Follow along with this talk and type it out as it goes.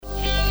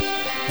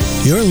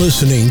You're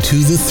listening to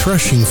The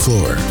Threshing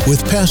Floor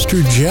with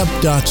Pastor Jeb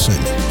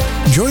Dotson.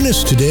 Join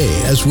us today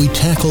as we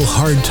tackle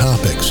hard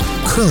topics,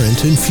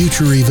 current and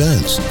future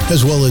events,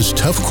 as well as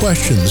tough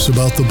questions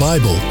about the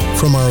Bible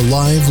from our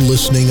live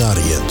listening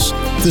audience.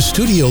 The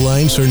studio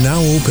lines are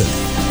now open.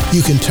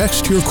 You can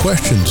text your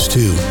questions to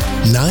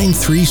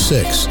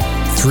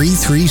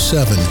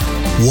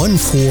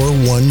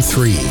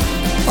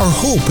 936-337-1413. Our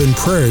hope and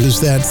prayer is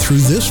that through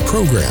this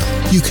program,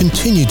 you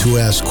continue to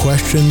ask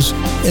questions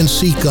and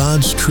seek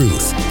God's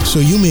truth so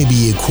you may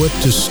be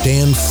equipped to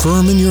stand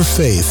firm in your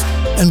faith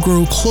and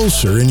grow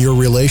closer in your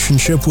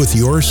relationship with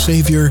your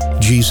Savior,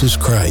 Jesus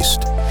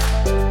Christ.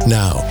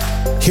 Now,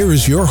 here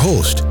is your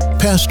host,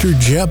 Pastor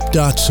Jeb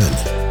Dotson.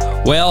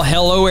 Well,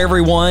 hello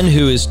everyone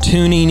who is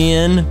tuning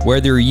in,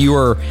 whether you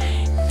are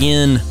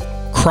in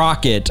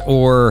Crockett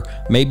or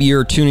maybe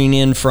you're tuning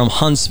in from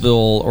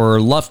Huntsville or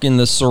Lufkin,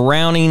 the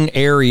surrounding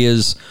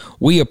areas.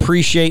 We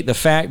appreciate the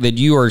fact that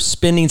you are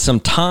spending some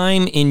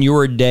time in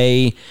your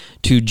day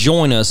to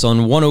join us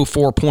on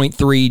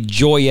 104.3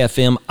 Joy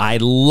FM. I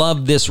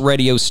love this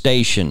radio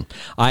station.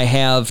 I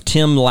have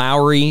Tim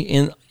Lowry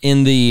in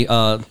the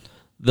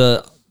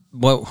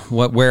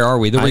where are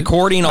we? The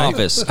recording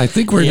office. I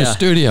think we're in the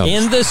studio.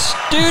 In the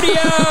studio!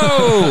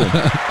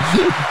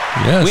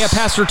 Yes. We have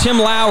Pastor Tim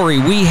Lowry.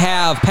 We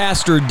have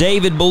Pastor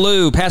David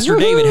Ballou. Pastor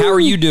David, how are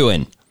you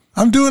doing?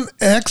 I'm doing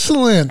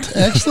excellent,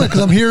 because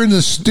I'm here in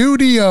the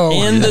studio.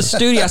 In the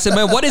studio. I said,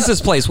 man, what is this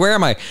place? Where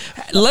am I?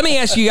 Let me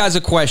ask you guys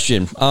a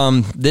question.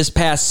 This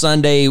past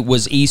Sunday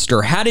was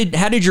Easter. How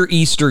did your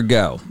Easter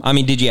go? I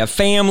mean, did you have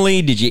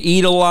family? Did you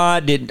eat a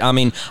lot?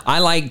 I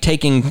like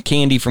taking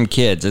candy from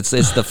kids. It's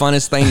the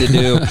funnest thing to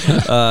do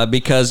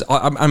because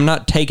I'm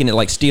not taking it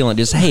like stealing.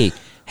 Just, hey,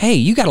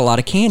 you got a lot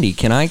of candy.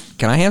 Can I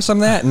have some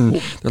of that?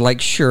 And they're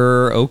like,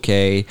 sure,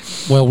 okay.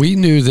 Well, we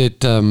knew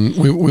that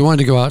we wanted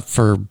to go out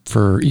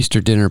for Easter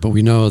dinner, but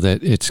we know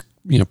that it's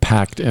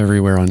packed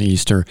everywhere on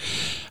Easter.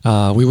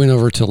 We went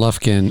over to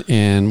Lufkin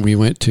and we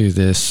went to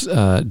this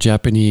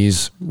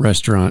Japanese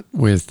restaurant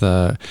with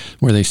where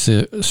they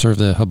serve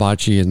the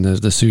hibachi and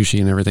the sushi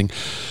and everything.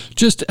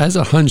 Just as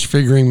a hunch,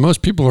 figuring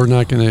most people are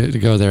not going to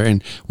go there,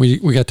 and we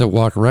got to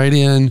walk right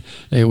in.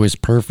 It was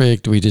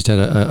perfect. We just had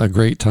a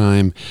great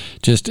time.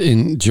 Just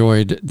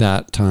enjoyed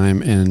that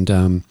time,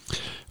 and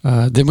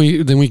then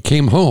we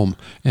came home,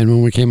 and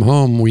when we came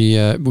home,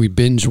 we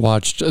binge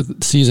watched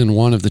season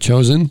 1 of The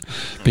Chosen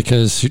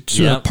because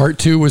part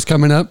 2 was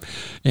coming up,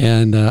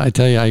 and I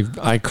tell you,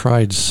 I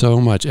cried so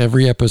much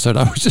every episode.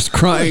 I was just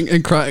crying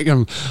and crying.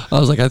 I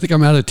was like, I think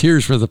I'm out of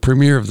tears for the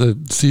premiere of the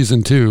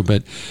season 2,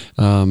 but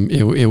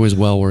it was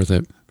well worth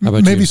it. How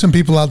about Maybe you? some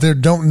people out there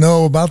don't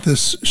know about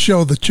this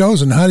show, The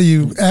Chosen. How do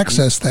you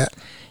access that?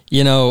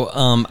 It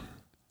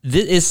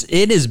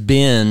has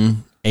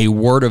been a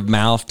word of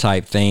mouth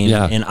type thing.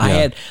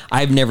 And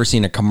I've never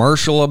seen a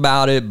commercial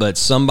about it, but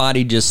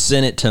somebody just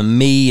sent it to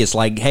me. It's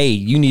like, hey,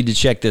 you need to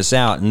check this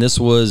out. And this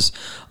was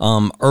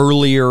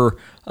earlier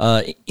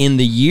in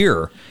the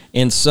year.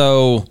 And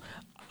so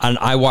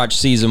I watched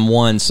season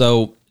 1.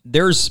 So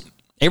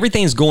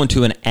everything's going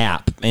to an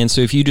app. And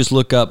so if you just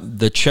look up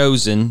the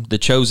Chosen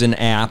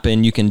app,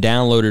 and you can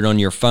download it on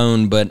your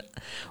phone. But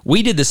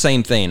we did the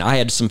same thing. I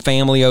had some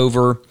family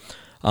over,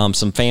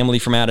 some family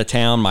from out of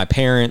town, my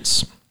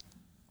parents,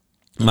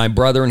 my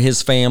brother and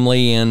his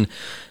family, and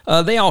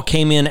they all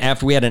came in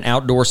after we had an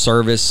outdoor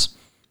service.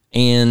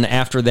 And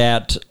after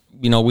that,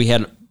 we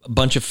had a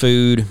bunch of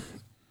food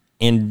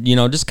and,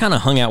 just kind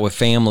of hung out with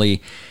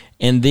family.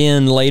 And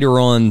then later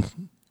on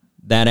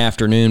that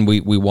afternoon,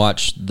 we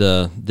watched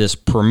this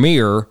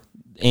premiere,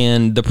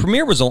 and the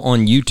premiere was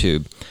on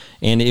YouTube,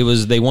 and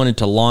they wanted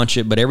to launch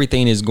it, but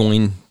everything is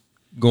going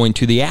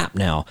to the app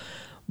now.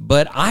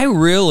 But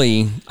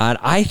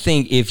I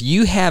think if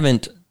you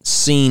haven't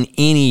seen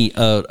any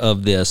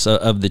of this,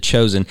 of The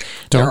Chosen,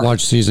 don't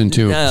watch season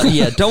 2.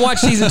 Don't watch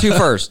season 2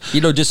 first.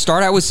 Just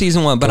start out with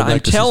season 1. But I'm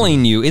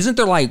telling you, isn't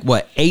there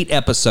 8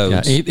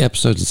 episodes? Yeah, 8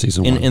 episodes in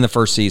season 1. In the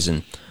first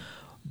season.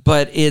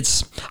 But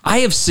I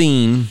have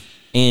seen,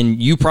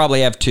 and you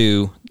probably have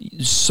too,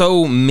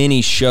 so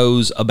many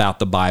shows about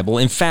the Bible.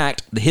 In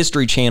fact, the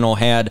History Channel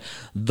had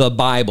the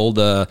Bible,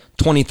 the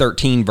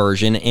 2013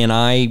 version, and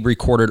I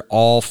recorded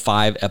all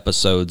 5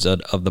 episodes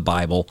of the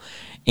Bible.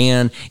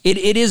 And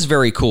it is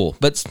very cool.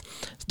 But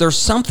there's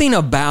something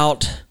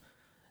about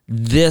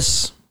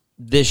this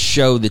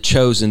show, The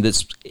Chosen,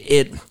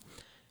 it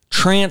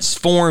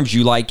transforms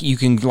you. Like, you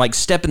can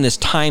step in this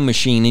time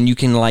machine and you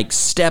can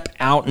step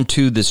out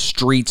into the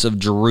streets of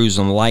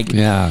Jerusalem.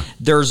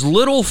 There's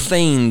little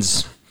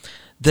things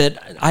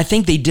that I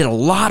think they did a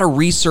lot of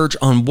research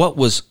on what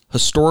was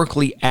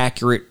historically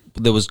accurate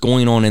that was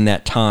going on in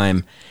that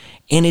time.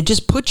 And it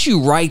just puts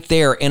you right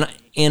there.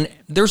 And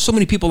there's so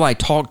many people I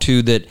talk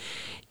to that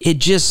it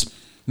just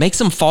makes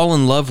them fall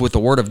in love with the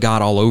Word of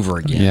God all over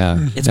again.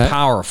 Yeah. It's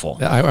powerful.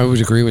 I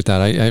would agree with that.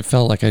 I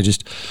felt like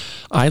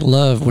I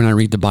love when I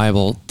read the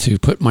Bible to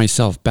put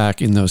myself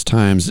back in those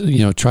times,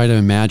 try to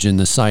imagine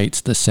the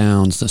sights, the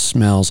sounds, the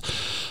smells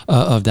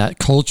of that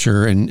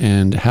culture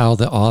and how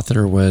the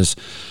author was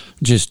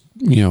just,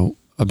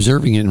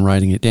 observing it and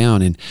writing it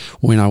down. And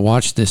when I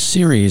watch this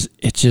series,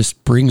 it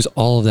just brings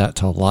all of that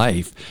to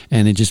life,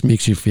 and it just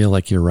makes you feel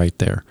like you're right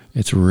there.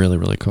 It's really,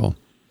 really cool.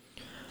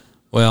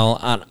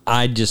 Well,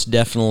 I just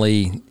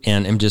definitely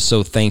and am just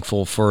so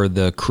thankful for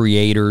the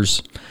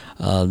creators.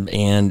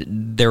 And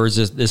there was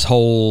this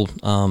whole,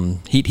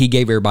 he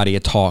gave everybody a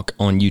talk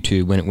on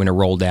YouTube when it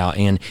rolled out,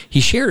 and he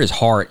shared his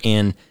heart.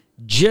 And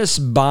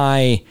just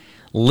by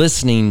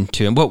listening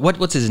to him,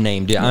 what's his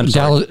name?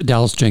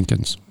 Dallas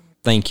Jenkins.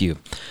 Thank you.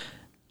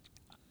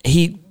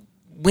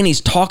 When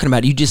he's talking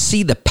about it, you just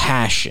see the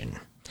passion,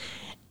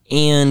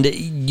 and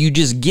you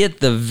just get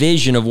the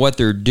vision of what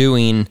they're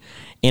doing.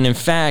 And in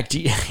fact,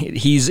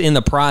 he's in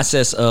the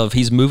process of,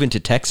 he's moving to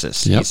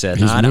Texas, he said.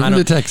 He's moving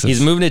to Texas.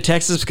 He's moving to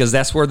Texas because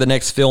that's where the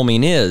next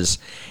filming is.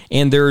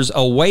 And there's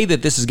a way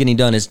that this is getting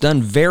done. It's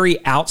done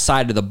very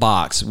outside of the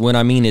box. When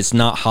I mean it's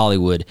not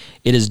Hollywood,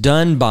 it is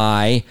done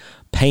by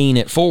paying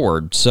it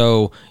forward.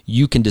 So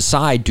you can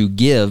decide to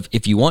give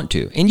if you want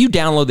to. And you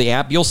download the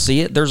app, you'll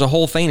see it. There's a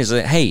whole thing is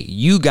that, hey,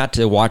 you got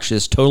to watch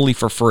this totally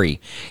for free.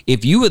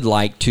 If you would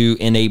like to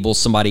enable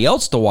somebody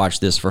else to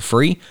watch this for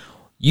free,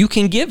 you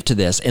can give to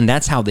this. And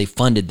that's how they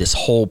funded this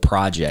whole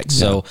project.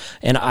 So,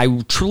 and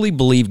I truly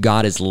believe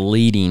God is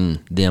leading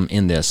them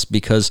in this,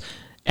 because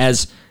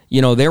as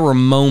there were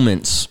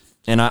moments,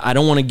 and I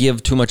don't want to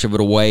give too much of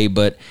it away,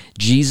 but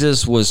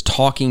Jesus was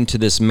talking to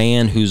this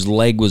man whose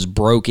leg was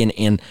broken,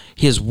 and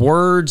his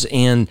words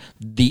and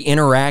the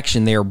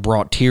interaction there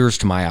brought tears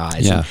to my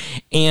eyes. Yeah.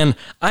 And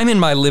I'm in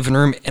my living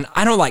room, and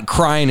I don't like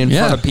crying in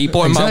front of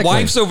people, and my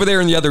wife's over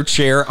there in the other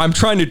chair. I'm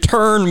trying to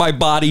turn my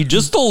body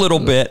just a little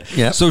bit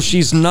so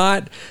she's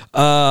not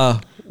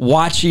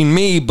watching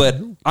me, but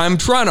I'm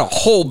trying to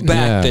hold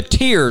back the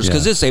tears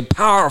because it's a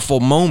powerful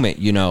moment,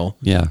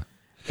 Yeah.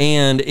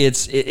 And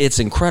it's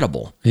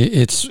incredible.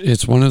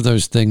 It's one of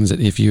those things that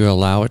if you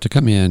allow it to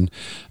come in,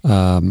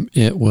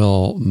 it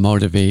will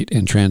motivate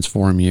and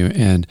transform you.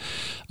 And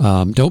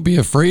don't be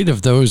afraid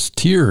of those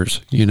tears.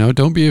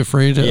 Don't be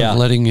afraid of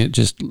letting it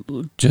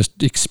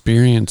just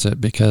experience it,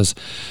 because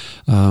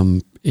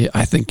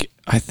I think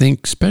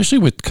especially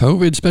with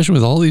COVID, especially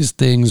with all these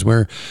things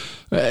where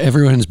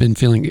everyone's been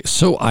feeling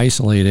so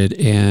isolated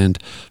and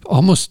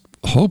almost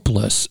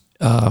hopeless.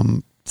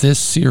 This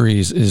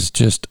series is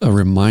just a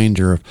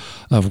reminder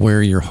of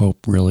where your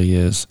hope really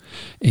is,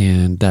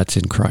 and that's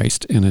in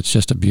Christ. And it's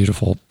just a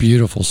beautiful,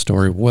 beautiful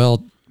story.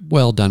 Well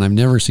done. I've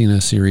never seen a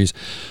series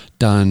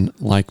done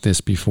like this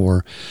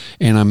before.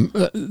 And I'm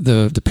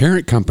the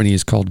parent company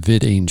is called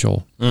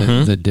VidAngel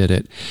that did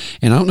it.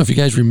 And I don't know if you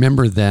guys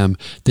remember them.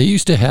 They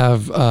used to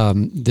have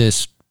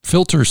this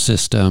filter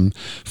system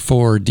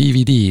for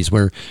DVDs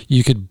where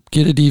you could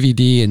get a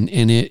DVD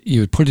and you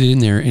would put it in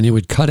there and it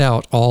would cut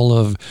out all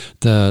of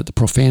the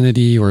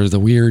profanity or the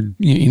weird,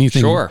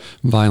 anything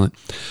violent.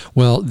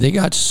 Well, they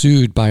got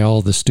sued by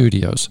all the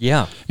studios.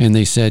 Yeah. And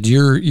they said,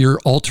 you're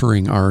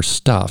altering our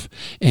stuff.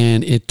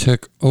 And it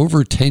took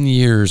over 10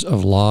 years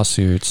of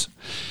lawsuits.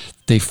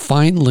 They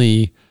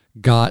finally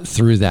got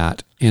through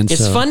that. And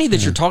it's funny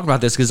that you're talking about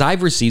this, because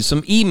I've received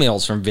some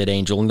emails from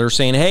VidAngel, and they're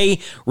saying,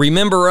 hey,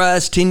 remember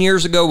us 10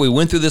 years ago? We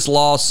went through this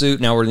lawsuit.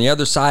 Now we're on the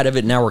other side of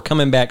it. Now we're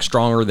coming back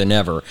stronger than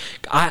ever.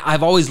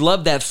 I've always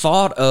loved that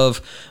thought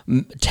of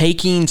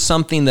taking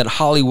something that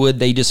Hollywood,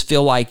 they just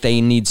feel like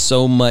they need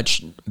so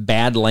much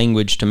bad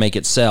language to make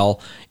it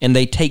sell, and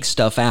they take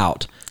stuff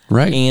out.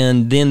 Right.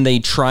 And then they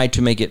try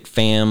to make it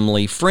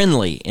family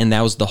friendly. And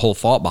that was the whole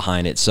thought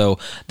behind it. So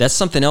that's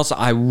something else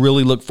I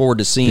really look forward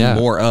to seeing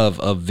more of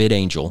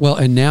VidAngel. Well,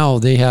 and now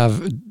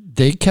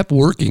they kept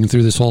working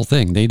through this whole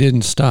thing. They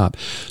didn't stop.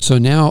 So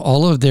now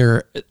all of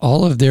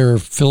their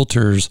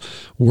filters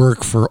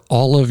work for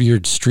all of your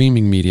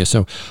streaming media.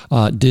 So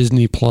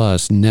Disney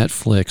Plus,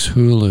 Netflix,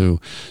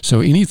 Hulu. So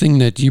anything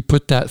that you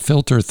put that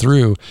filter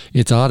through,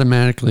 it's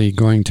automatically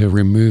going to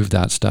remove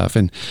that stuff.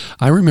 And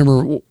I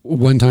remember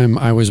one time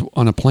I was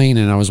on a plane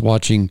and I was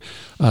watching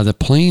the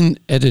plane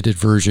edited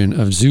version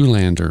of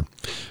Zoolander.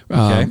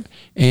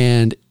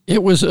 And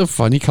it was a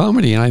funny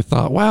comedy, and I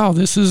thought, wow,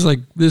 this is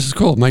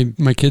cool.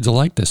 My kids will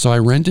like this. So I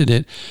rented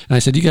it, and I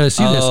said, you got to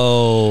see this.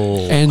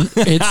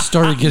 And it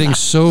started getting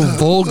so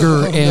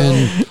vulgar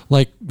and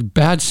like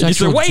bad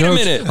sexual jokes. Wait a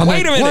minute.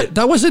 What?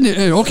 That wasn't it.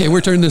 Okay, we're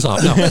turning this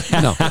off.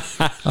 No.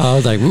 I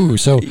was like, ooh.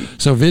 So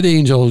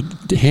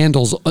VidAngel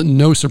handles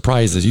no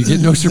surprises. You get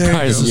no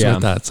surprises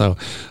with that. So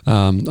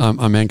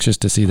I'm anxious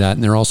to see that.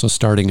 And they're also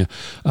starting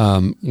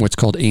what's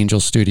called Angel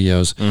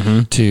Studios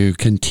to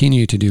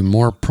continue to do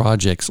more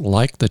projects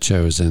like The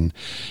Chosen.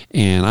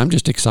 And I'm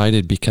just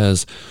excited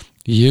because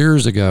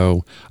years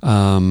ago,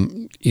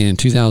 in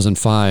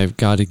 2005,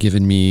 God had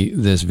given me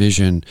this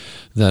vision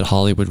that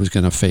Hollywood was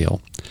going to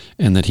fail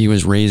and that he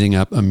was raising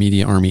up a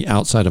media army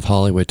outside of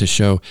Hollywood to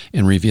show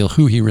and reveal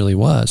who he really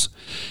was.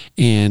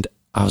 And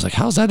I was like,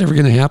 how's that ever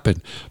going to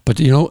happen?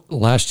 But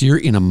last year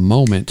in a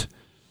moment,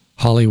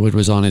 Hollywood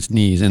was on its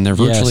knees, and they're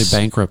virtually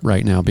bankrupt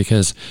right now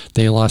because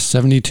they lost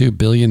 $72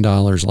 billion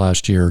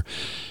last year.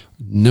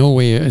 No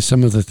way.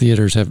 Some of the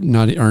theaters are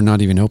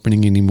not even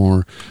opening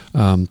anymore.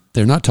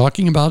 They're not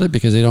talking about it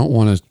because they don't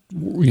want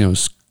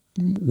to,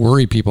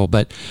 worry people.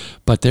 But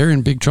they're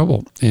in big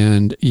trouble.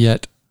 And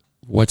yet,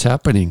 what's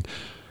happening?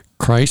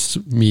 Christ's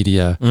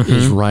media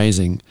is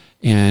rising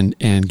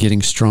and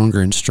getting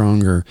stronger and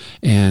stronger,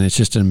 and it's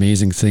just an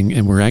amazing thing.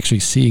 And we're actually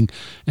seeing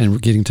and we're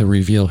getting to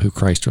reveal who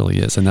Christ really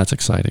is, and that's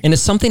exciting. And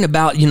it's something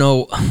about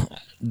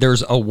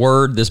there's a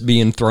word that's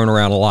being thrown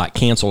around a lot,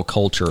 cancel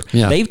culture.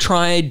 Yeah. They've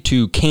tried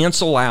to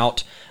cancel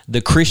out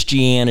the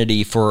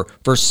Christianity for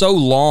so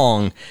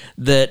long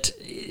that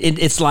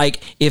it's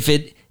like if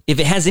it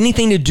has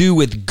anything to do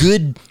with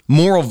good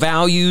moral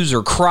values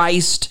or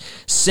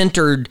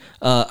Christ-centered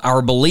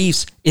our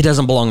beliefs, it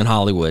doesn't belong in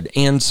Hollywood.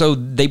 And so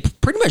they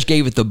pretty much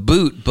gave it the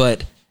boot.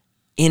 But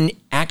in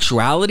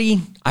actuality,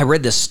 I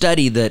read this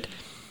study that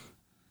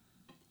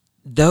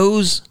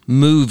those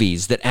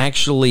movies that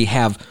actually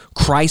have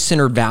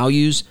Christ-centered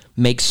values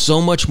make so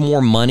much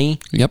more money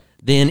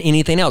than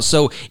anything else.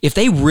 So if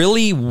they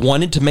really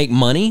wanted to make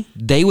money,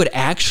 they would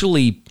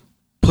actually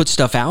put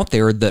stuff out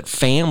there that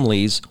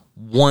families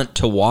want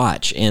to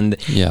watch,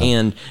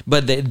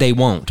 but they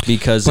won't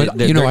because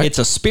it's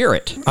a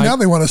spirit. Now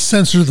they want to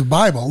censor the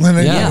Bible, and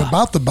they know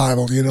about the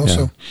Bible,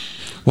 So,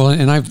 well,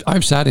 and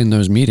I've sat in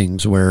those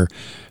meetings where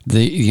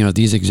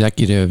these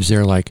executives,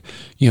 they're like,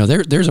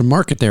 there's a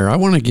market there. I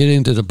want to get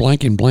into the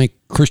blank and blank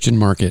Christian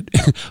market.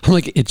 I'm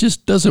like, it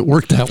just doesn't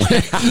work that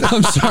way.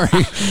 I'm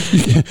sorry,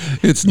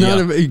 it's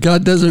not.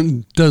 God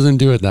doesn't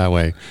do it that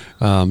way.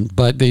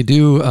 But they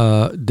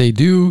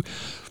do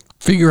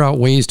figure out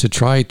ways to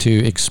try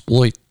to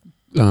exploit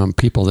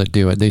people that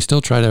do it. They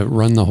still try to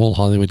run the whole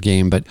Hollywood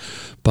game, but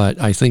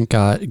I think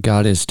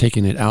God is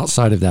taking it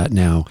outside of that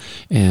now,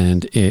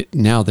 and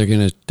now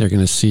they're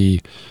gonna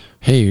see,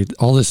 hey,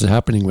 all this is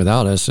happening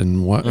without us,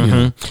 and what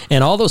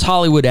and all those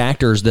Hollywood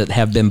actors that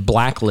have been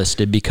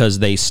blacklisted because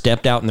they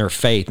stepped out in their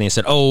faith and they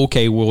said, "Oh,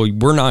 okay, well,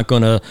 we're not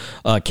going to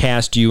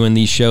cast you in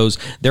these shows."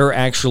 They're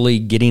actually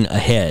getting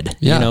ahead,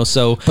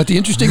 So, but the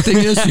interesting thing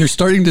is, you're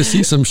starting to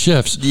see some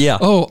shifts. Yeah.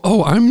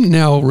 Oh, I'm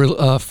now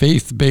a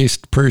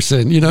faith-based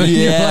person.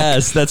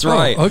 Yes, that's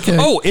right. Okay.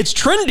 Oh, it's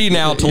trendy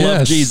now to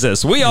love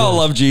Jesus. We all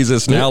love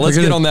Jesus now. Let's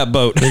get on that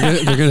boat.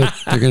 they're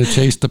gonna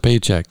chase the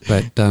paycheck,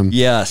 but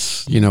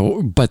yes,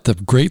 but the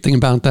great thing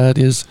about that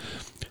is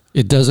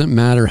it doesn't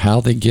matter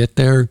how they get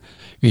there.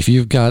 If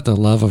you've got the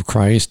love of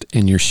Christ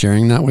and you're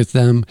sharing that with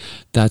them,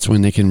 that's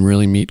when they can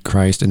really meet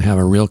Christ and have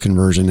a real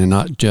conversion, and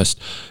not just,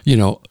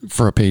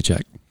 for a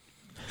paycheck.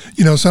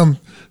 Some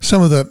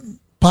of the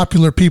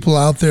popular people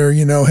out there,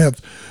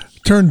 have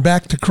turned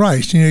back to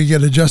Christ. You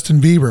get a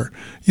Justin Bieber,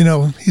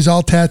 he's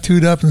all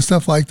tattooed up and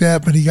stuff like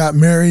that, but he got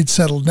married,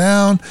 settled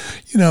down.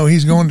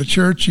 He's going to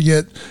church. You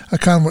get a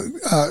Kanye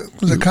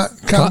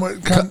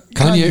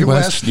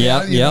West.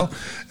 Yeah.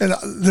 And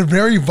they're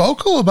very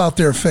vocal about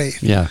their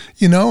faith. Yeah.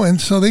 And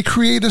so they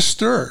create a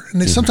stir,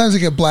 and sometimes they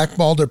get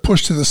blackballed or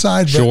pushed to the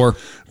side.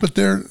 But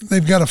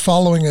they've got a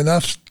following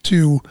enough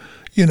to,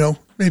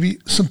 maybe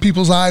some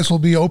people's eyes will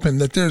be open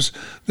that there's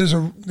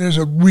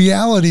a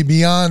reality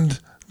beyond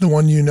the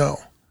one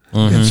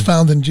It's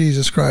found in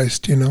Jesus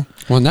Christ, Well,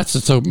 and that's the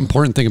so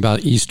important thing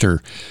about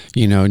Easter,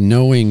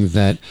 knowing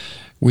that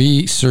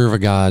we serve a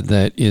God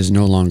that is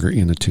no longer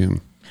in a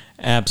tomb.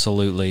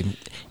 Absolutely.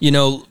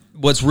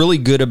 What's really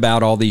good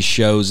about all these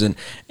shows,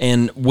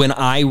 and when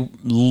I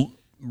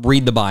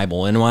read the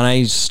Bible and when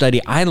I study,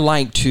 I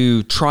like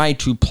to try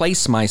to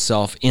place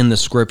myself in the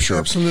Scripture.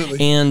 Absolutely.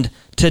 And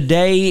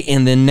today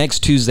and then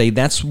next Tuesday,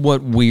 that's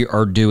what we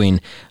are doing.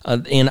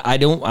 And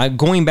I'm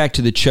going back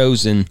to The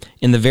Chosen.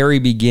 In the very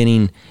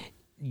beginning,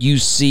 you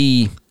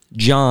see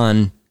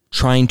John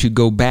trying to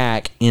go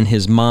back in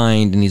his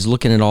mind, and he's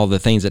looking at all the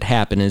things that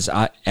happened.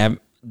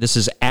 This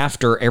is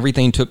after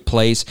everything took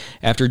place,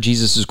 after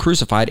Jesus is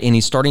crucified, and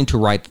he's starting to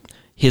write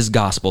his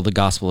gospel, the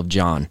Gospel of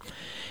John.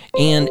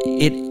 And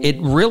it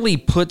really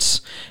puts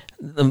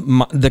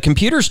the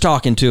computer's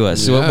talking to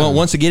us. So it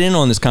wants to get in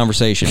on this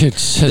conversation. It's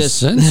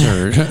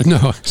censored.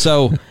 No.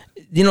 So,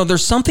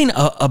 there's something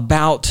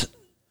about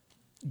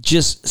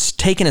just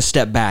taking a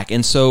step back.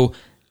 And so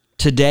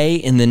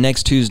today and the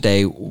next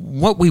Tuesday,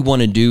 what we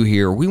want to do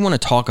here, we want to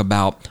talk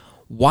about,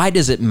 why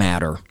does it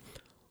matter?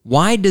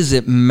 Why does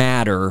it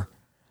matter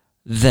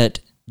that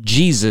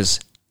Jesus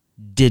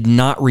did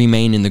not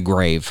remain in the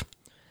grave?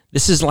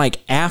 This is like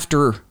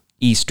after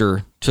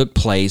Easter took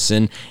place,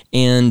 and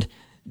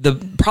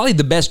probably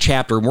the best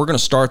chapter, and we're going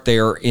to start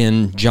there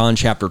in John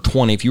chapter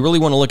 20. If you really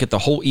want to look at the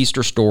whole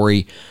Easter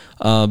story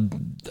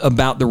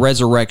about the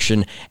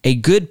resurrection, a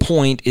good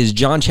point is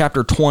John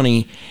chapter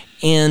 20,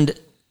 and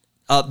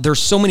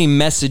there's so many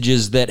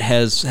messages that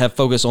have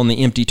focused on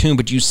the empty tomb,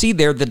 but you see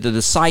there that the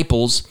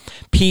disciples,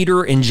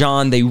 Peter and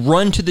John, they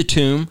run to the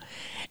tomb,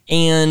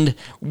 and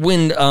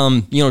when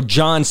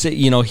John said,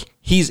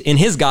 he's in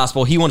his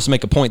gospel. He wants to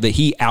make a point that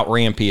he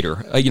outran Peter.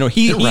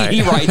 He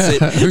writes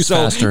it. Who's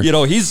faster?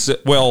 He's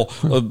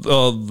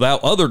that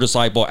other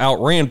disciple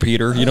outran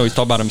Peter. He's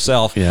talking about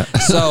himself. Yeah.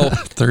 So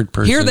third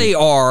person. Here they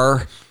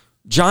are.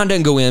 John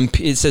doesn't go in.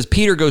 It says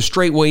Peter goes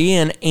straightway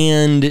in,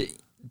 and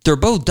they're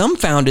both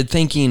dumbfounded,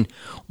 thinking,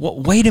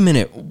 well, wait a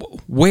minute,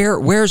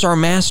 where's our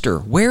master?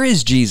 Where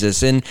is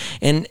Jesus? And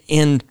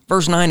in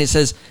verse 9, it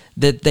says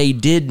that they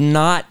did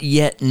not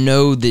yet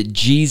know that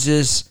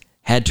Jesus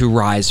had to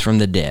rise from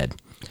the dead.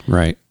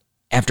 Right.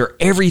 After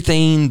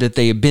everything that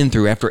they have been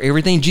through, after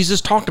everything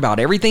Jesus talked about,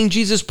 everything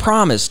Jesus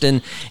promised.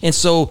 And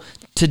so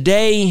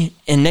today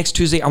and next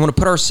Tuesday, I want to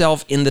put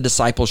ourselves in the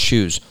disciples'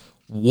 shoes.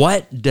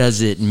 What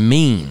does it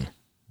mean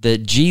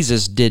that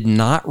Jesus did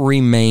not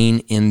remain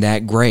in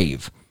that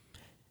grave?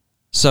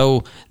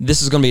 So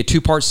this is going to be a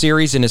 2-part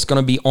series, and it's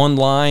going to be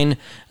online.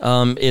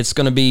 It's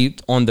going to be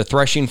on the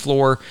threshing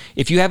floor.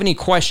 If you have any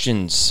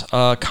questions,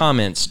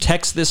 comments,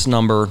 text this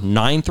number,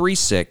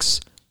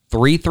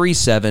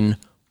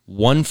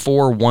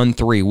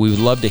 936-337-1413. We would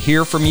love to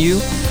hear from you,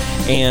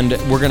 and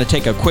we're going to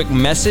take a quick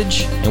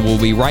message, and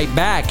we'll be right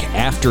back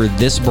after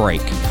this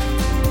break.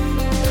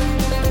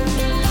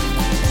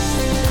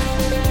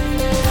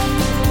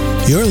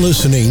 You're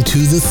listening to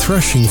The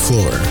Threshing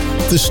Floor.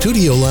 The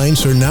studio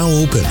lines are now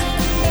open.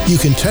 You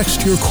can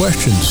text your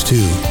questions to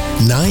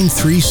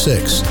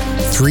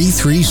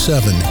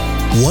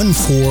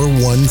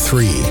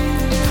 936-337-1413.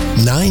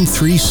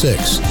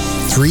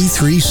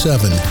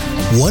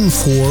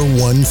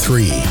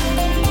 936-337-1413.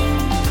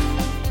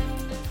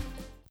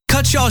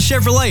 Cutshaw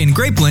Chevrolet in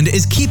Grapeland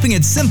is keeping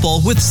it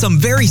simple with some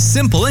very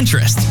simple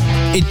interest.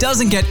 It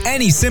doesn't get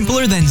any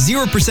simpler than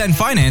 0%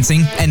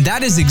 financing, and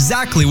that is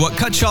exactly what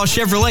Cutshaw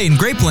Chevrolet in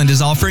Grapeland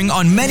is offering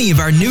on many of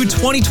our new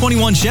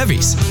 2021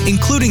 Chevys,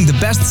 including the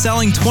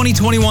best-selling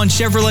 2021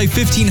 Chevrolet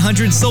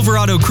 1500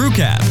 Silverado Crew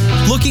Cab.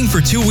 Looking for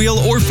 2-wheel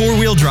or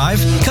 4-wheel drive?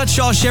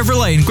 Cutshaw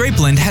Chevrolet in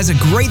Grapeland has a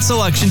great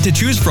selection to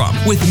choose from,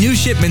 with new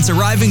shipments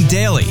arriving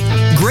daily.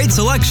 Great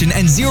selection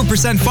and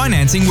 0%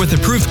 financing with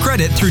approved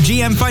credit through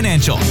GM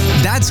Financial.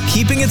 That's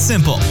keeping it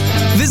simple.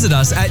 Visit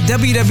us at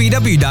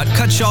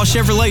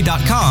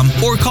www.cutshawchevrolet.com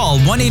or call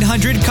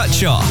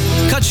 1-800-CUTSHAW.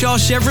 Cutshaw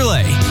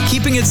Chevrolet,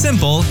 keeping it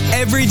simple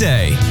every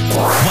day.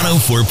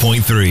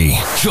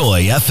 104.3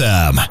 Joy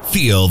FM.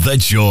 Feel the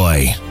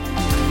joy.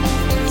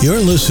 You're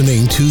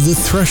listening to The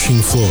Threshing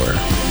Floor.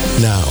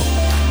 Now,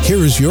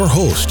 here is your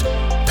host,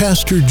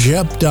 Pastor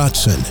Jeb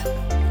Dotson.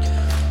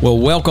 Well,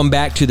 welcome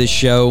back to the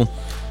show.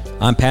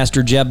 I'm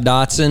Pastor Jeb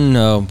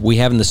Dotson. We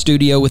have in the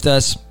studio with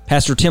us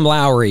Pastor Tim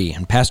Lowry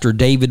and Pastor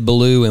David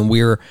Ballou, and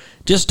we're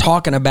just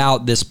talking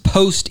about this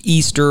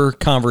post-Easter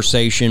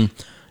conversation,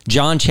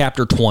 John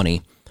chapter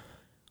 20.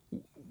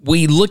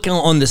 We look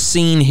on the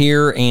scene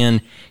here,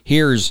 and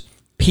here's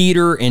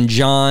Peter and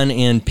John,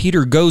 and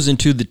Peter goes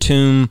into the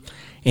tomb,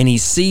 and he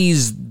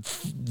sees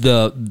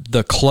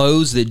the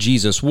clothes that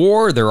Jesus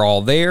wore. They're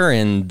all there,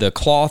 and the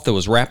cloth that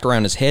was wrapped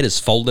around his head is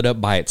folded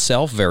up by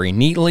itself very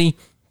neatly.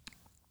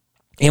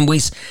 And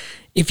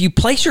if you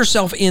place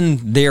yourself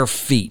in their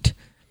feet,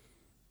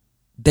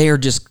 they're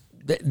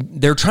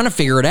trying to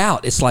figure it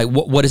out. It's like,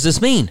 what does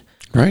this mean?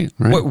 Right.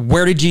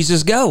 Where did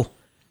Jesus go?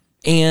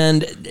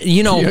 And,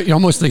 you're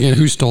almost thinking,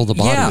 who stole the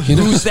body? Yeah,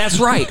 that's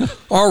right.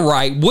 All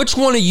right. Which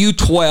one of you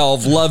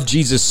 12 loved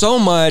Jesus so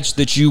much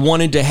that you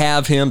wanted to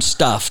have him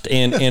stuffed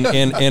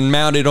and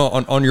mounted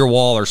on your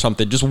wall or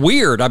something? Just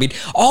weird. I mean,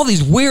 all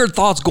these weird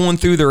thoughts going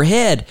through their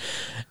head.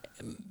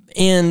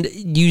 And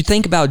you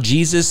think about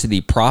Jesus, and he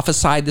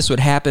prophesied this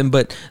would happen,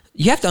 but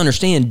you have to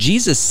understand,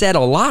 Jesus said a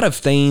lot of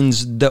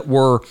things that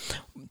were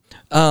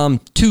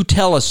to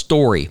tell a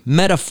story,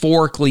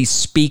 metaphorically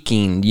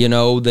speaking,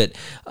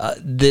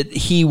 that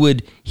he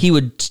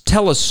would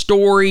tell a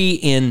story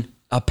in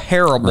a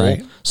parable.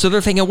 Right. So they're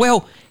thinking,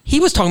 well,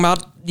 he was talking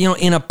about,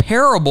 in a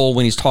parable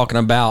when he's talking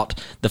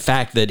about the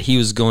fact that he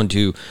was going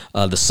to,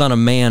 the Son of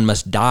Man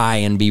must die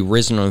and be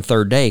risen on the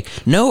third day.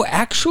 No,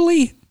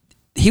 actually,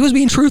 he was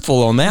being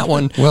truthful on that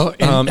one. Well,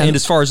 and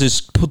as far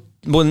as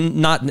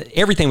not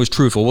everything was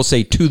truthful. We'll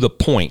say to the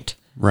point.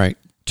 Right.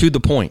 To the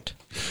point.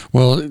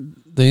 Well,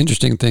 the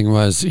interesting thing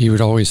was he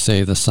would always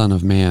say the Son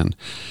of Man.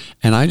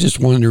 And I just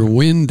wonder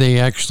when they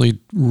actually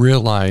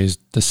realized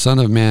the Son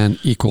of Man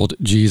equaled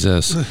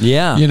Jesus.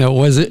 Yeah.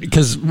 Was it,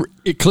 because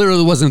it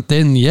clearly wasn't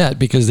then yet,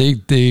 because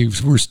they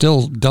were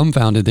still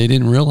dumbfounded. They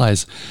didn't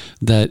realize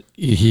that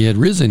he had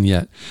risen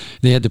yet.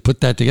 They had to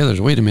put that together.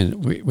 So, wait a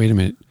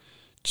minute.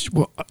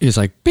 It's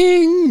like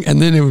bing,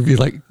 and then it would be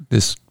like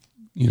this,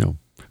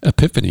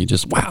 epiphany.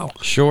 Just wow.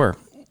 Sure.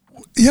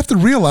 You have to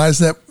realize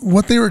that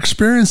what they were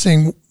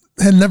experiencing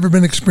had never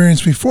been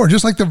experienced before.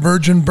 Just like the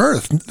virgin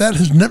birth, that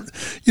has never.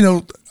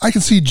 I can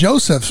see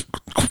Joseph's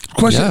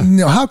question.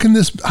 Yeah. How can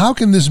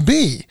this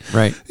be?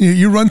 Right.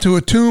 You run to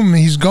a tomb,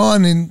 he's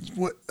gone, and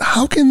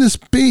how can this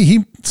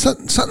be?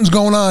 Something's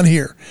going on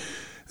here,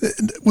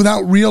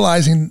 without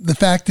realizing the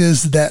fact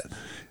is that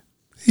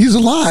he's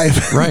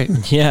alive.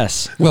 Right.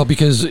 Yes. Well,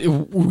 because,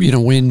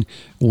 when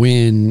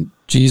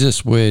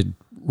Jesus would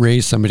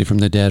raise somebody from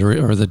the dead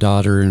or the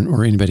daughter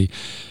or anybody,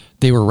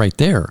 they were right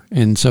there.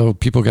 And so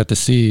people got to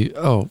see,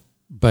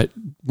 but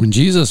when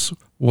Jesus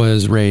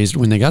was raised,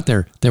 when they got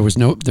there, there was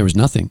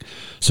nothing.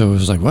 So it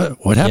was like,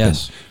 what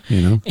happened?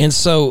 Yes. And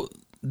so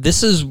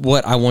this is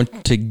what I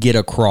want to get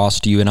across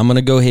to you. And I'm going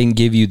to go ahead and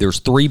give you, there's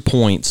 3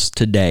 points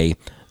today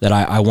that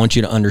I want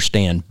you to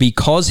understand.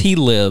 Because he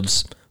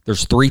lives,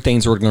 there's 3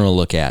 things we're going to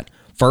look at.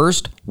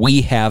 First,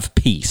 we have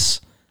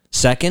peace.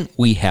 Second,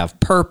 we have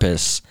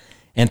purpose.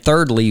 And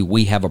thirdly,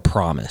 we have a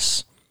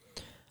promise.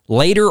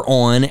 Later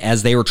on,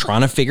 as they were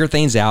trying to figure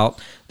things out,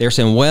 they're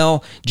saying,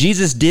 well,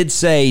 Jesus did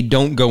say,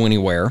 don't go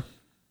anywhere.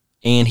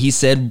 And he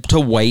said to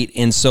wait.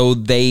 And so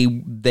they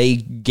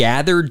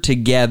gathered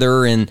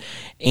together. And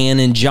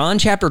in John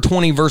chapter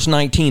 20, verse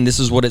 19, this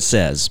is what it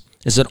says.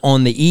 It said,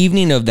 on the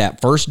evening of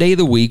that first day of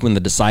the week, when the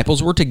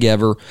disciples were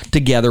together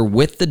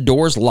with the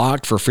doors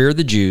locked for fear of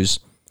the Jews,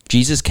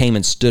 Jesus came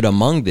and stood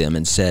among them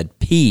and said,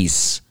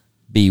 peace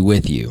be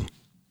with you.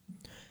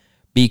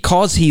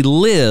 Because he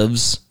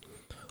lives,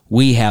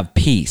 we have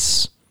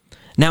peace.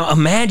 Now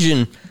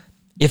imagine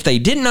if they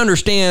didn't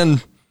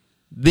understand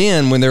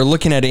then when they're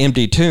looking at an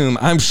empty tomb,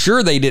 I'm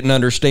sure they didn't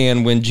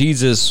understand when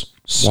Jesus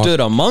stood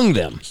among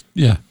them.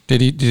 Yeah.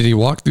 Did he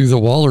walk through the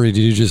wall, or did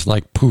he just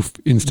like poof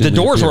instantly? The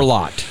doors were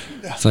locked.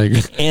 It's like,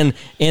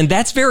 and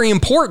that's very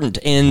important.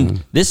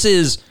 And this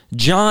is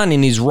John,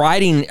 and he's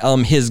writing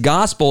his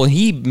gospel.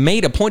 He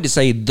made a point to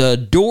say the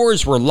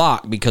doors were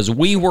locked because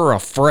we were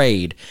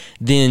afraid.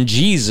 Then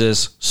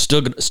Jesus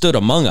stood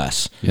among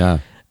us. Yeah.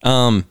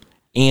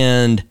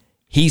 And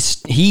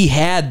he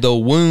had the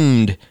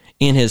wound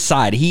in his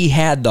side. He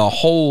had the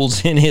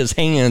holes in his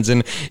hands,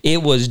 and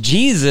it was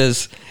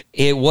Jesus.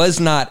 It was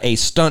not a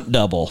stunt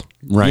double.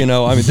 Right.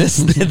 I mean,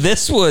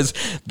 this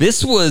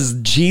was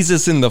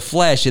Jesus in the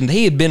flesh, and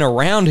they had been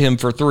around him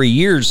for 3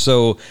 years,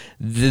 so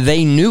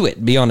they knew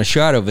it beyond a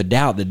shadow of a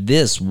doubt that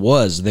this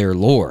was their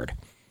Lord.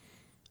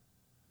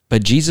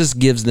 But Jesus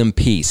gives them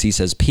peace. He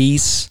says,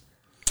 peace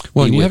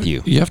be with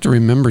you. You have to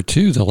remember,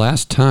 too, the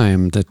last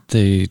time that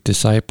the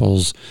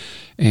disciples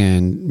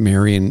and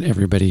Mary and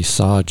everybody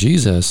saw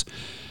Jesus,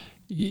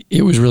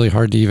 it was really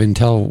hard to even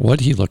tell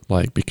what he looked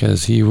like,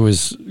 because he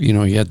was,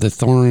 he had the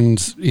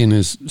thorns in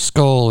his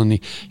skull, and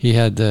he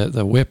had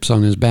the whips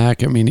on his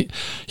back. I mean,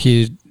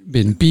 he had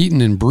been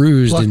beaten and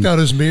bruised. Plucked out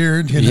his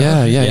beard.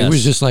 Yeah. Yes. It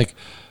was just like,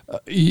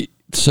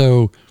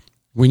 so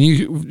when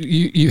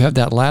you have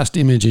that last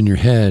image in your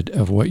head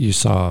of what you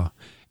saw,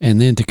 and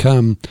then to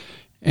come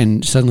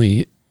and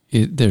suddenly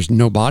there's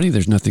no body,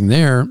 there's nothing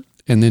there,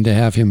 and then to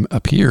have him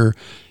appear,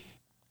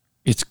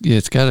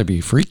 it's got to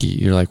be freaky.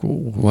 You're like,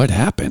 what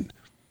happened?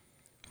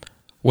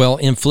 Well,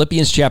 in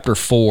Philippians chapter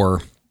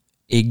 4,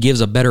 it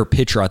gives a better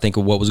picture, I think,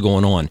 of what was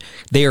going on.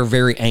 They are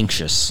very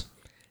anxious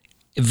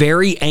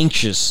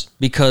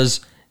because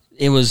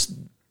it was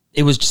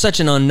such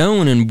an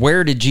unknown, and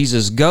where did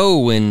Jesus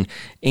go? And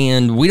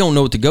we don't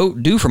know what to go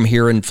do from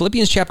here. And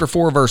Philippians chapter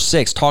 4, verse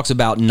 6 talks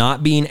about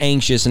not being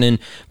anxious. And in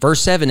verse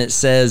 7, it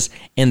says,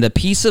 and the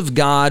peace of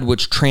God,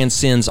 which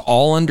transcends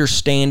all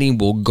understanding,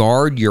 will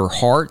guard your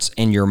hearts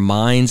and your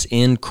minds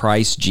in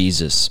Christ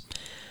Jesus.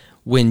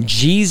 When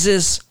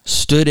Jesus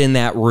stood in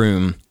that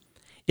room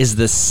is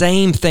the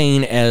same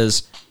thing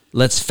as,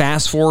 let's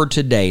fast forward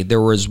today. There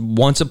was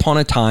once upon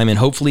a time, and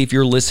hopefully if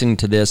you're listening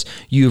to this,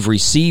 you've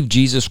received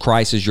Jesus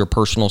Christ as your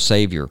personal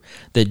Savior,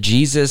 that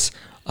Jesus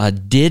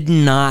did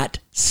not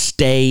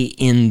stay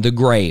in the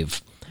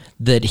grave,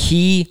 that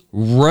he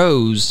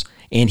rose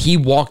and he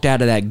walked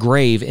out of that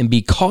grave. And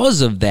because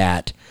of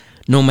that,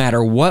 no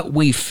matter what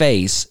we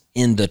face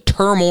in the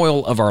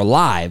turmoil of our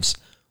lives,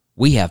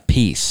 we have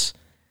peace.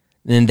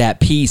 And that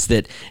peace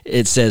that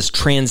it says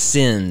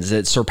transcends,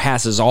 it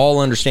surpasses all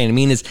understanding. I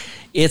mean,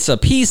 it's a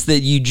peace that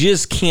you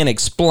just can't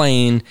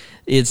explain.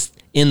 It's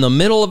in the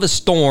middle of a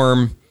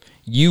storm,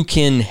 you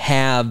can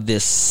have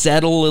this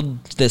settled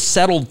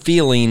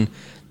feeling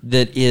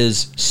that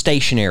is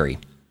stationary.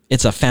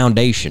 It's a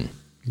foundation.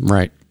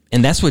 Right.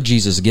 And that's what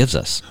Jesus gives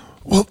us.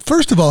 Well,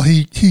 first of all,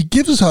 he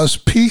gives us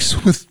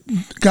peace with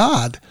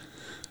God.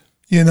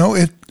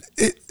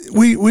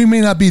 We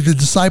may not be the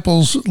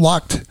disciples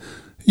locked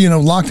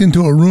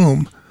into a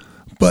room,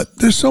 but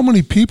there's so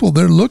many people,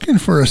 they're looking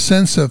for a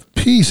sense of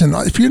peace. And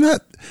if you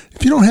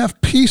don't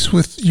have peace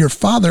with your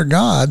Father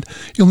God,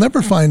 you'll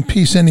never find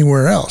peace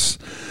anywhere else.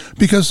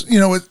 Because,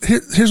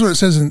 here's what it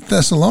says in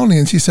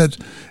Thessalonians. He said,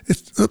 it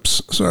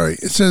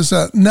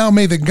says, now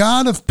may the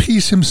God of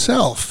peace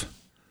himself.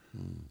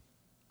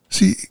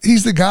 See,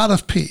 he's the God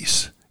of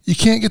peace. You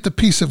can't get the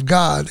peace of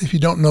God if you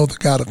don't know the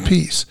God of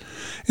peace.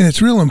 And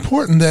it's real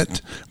important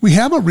that we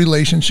have a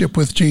relationship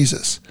with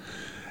Jesus.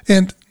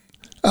 And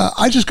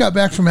I just got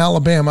back from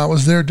Alabama. I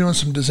was there doing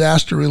some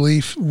disaster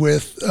relief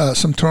with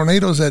some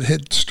tornadoes that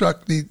had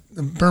struck the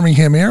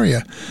Birmingham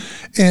area.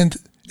 And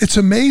it's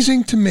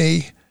amazing to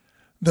me,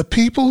 the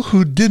people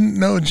who didn't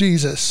know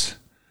Jesus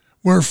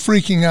were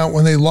freaking out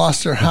when they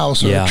lost their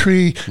house or a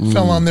tree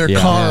fell on their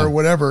car or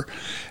whatever.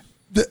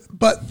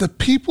 But the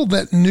people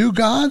that knew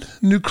God,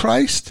 knew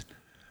Christ,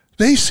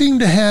 they seemed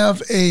to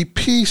have a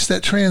peace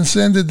that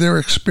transcended their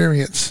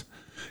experience.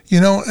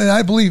 And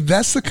I believe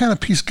that's the kind of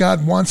peace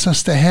God wants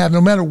us to have,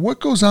 no matter what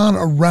goes on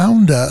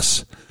around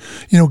us.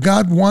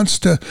 God wants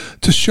to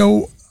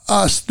show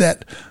us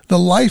that the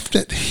life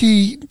that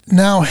he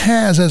now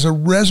has as a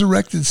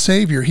resurrected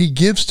Savior, he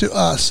gives to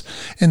us,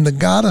 and the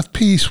God of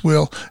peace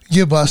will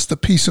give us the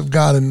peace of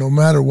God, and no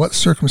matter what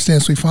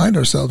circumstance we find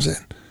ourselves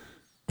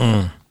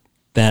in.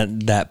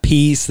 That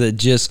peace that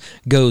just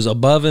goes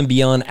above and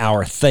beyond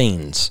our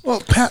things.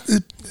 Well,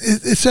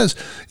 it says,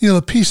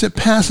 the peace that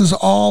passes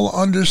all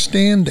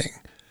understanding,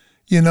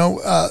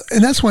 and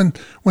that's when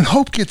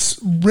hope gets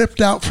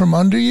ripped out from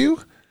under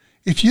you.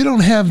 If you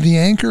don't have the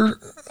anchor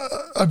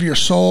of your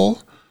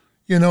soul,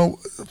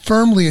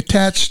 firmly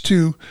attached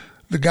to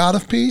the God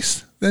of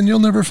peace, then you'll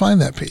never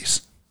find that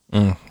peace.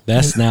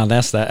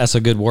 That's a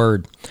good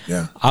word.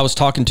 Yeah. I was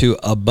talking to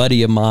a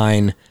buddy of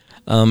mine,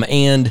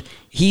 and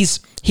he's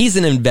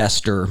an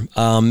investor,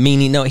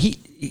 meaning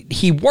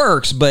he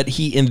works, but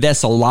he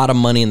invests a lot of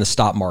money in the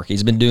stock market.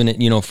 He's been doing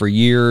it, for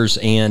years,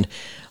 and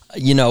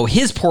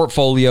his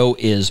portfolio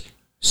is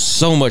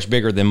so much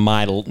bigger than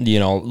my,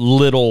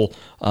 little,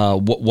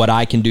 what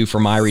I can do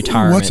for my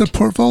retirement. What's a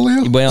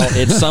portfolio? Well,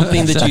 it's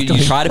something that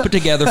you try to put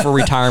together for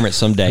retirement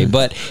someday.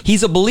 But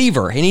he's a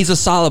believer, and he's a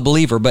solid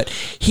believer. But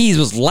he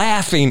was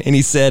laughing, and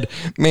he said,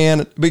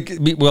 man,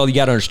 well, you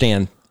got to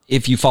understand,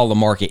 if you follow the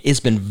market, it's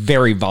been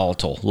very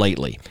volatile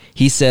lately.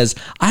 He says,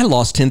 I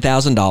lost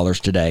 $10,000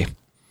 today.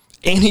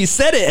 And he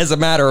said it as a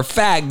matter of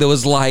fact that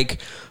was like,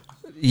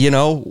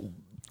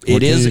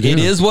 it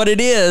is what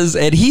it is.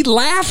 And he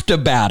laughed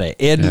about it.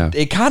 And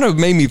it kind of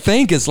made me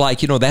think, it's like,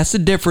 that's the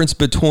difference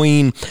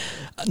between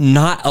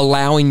not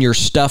allowing your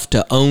stuff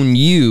to own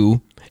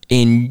you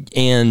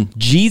and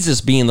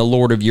Jesus being the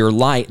Lord of your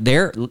life.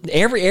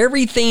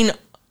 Everything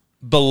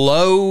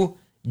below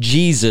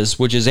Jesus,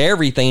 which is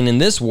everything in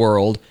this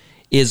world,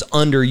 is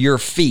under your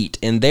feet,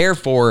 and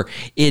therefore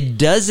it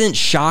doesn't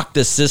shock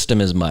the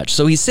system as much.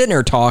 So he's sitting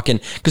there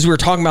talking, because we were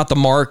talking about the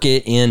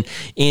market, and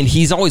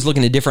he's always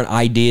looking at different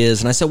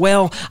ideas. And I said,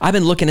 well, I've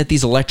been looking at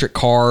these electric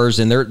cars,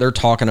 and they're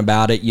talking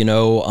about it,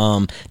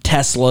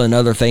 Tesla and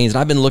other things.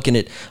 And I've been looking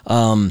at,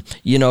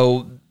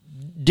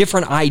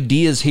 different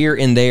ideas here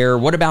and there.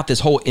 What about this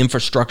whole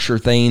infrastructure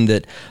thing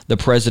that the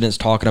president's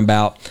talking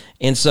about?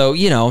 And so,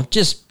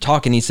 just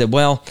talking, he said,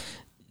 well,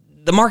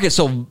 the market's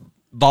so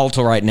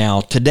volatile right now.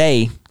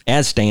 Today,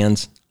 as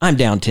stands, I'm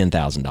down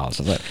 $10,000. I was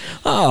like,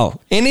 oh,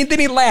 and then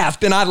he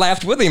laughed, and I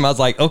laughed with him. I was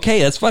like, okay,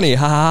 that's funny,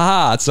 ha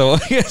ha ha. So,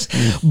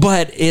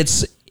 but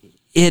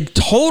it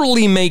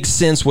totally makes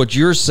sense what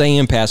you're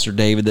saying, Pastor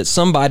David, that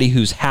somebody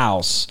whose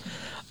house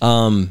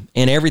and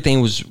everything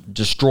was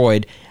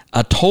destroyed,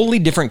 a totally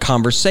different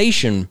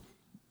conversation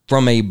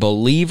from a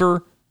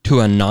believer to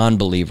a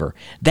non-believer.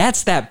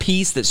 That's that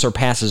peace that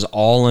surpasses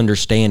all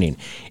understanding.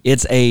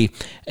 It's a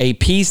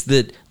peace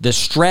that the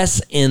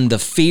stress and the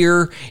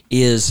fear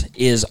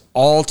is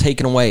all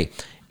taken away.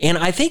 And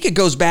I think it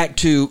goes back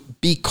to,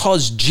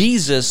 because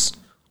Jesus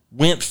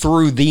went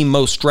through the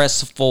most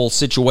stressful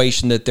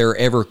situation that there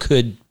ever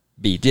could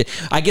be.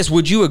 I guess,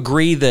 would you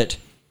agree that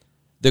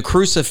the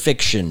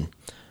crucifixion,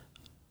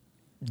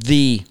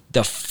 the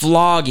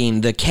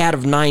flogging, the cat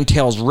of nine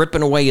tails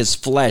ripping away his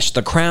flesh,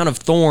 the crown of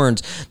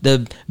thorns,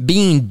 the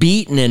being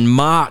beaten and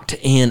mocked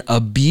and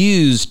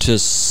abused to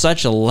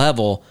such a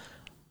level,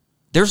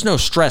 there's no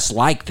stress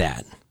like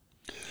that?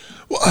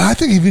 Well, I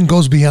think it even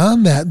goes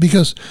beyond that,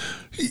 because,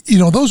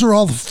 those are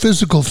all the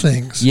physical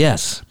things.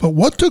 Yes. But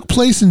what took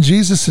place in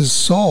Jesus'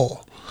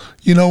 soul,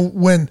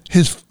 when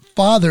his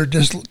Father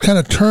just kind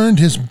of turned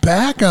his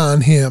back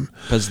on him,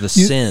 because the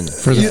sin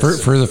for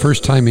the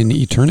first time in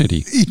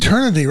eternity,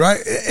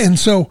 right? And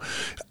so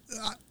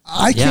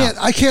I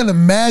can't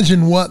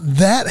imagine what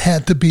that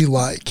had to be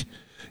like.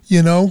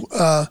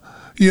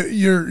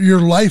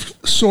 Your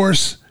life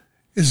source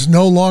is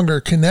no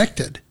longer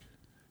connected.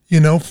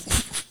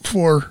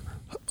 For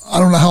I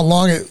don't know how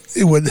long it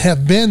would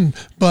have been,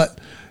 but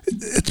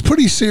it's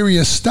pretty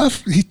serious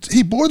stuff.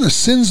 He bore the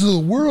sins of the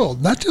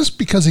world, not just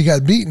because he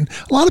got beaten.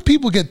 A lot of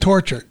people get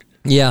tortured.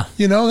 Yeah.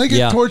 They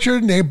get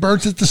tortured and they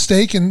burnt at the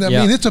stake. And I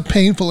mean, it's a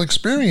painful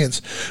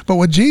experience. But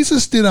what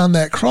Jesus did on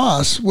that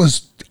cross was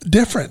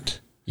different.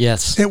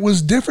 Yes. It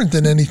was different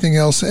than anything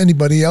else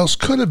anybody else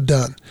could have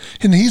done.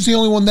 And he's the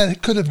only one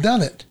that could have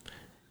done it.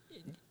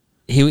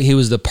 He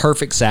was the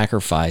perfect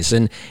sacrifice.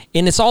 And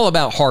it's all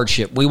about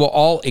hardship. We will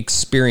all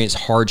experience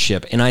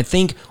hardship. And I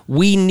think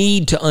we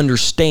need to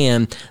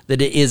understand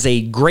that it is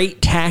a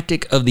great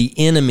tactic of the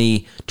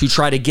enemy to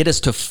try to get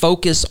us to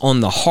focus on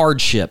the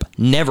hardship,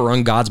 never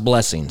on God's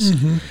blessings.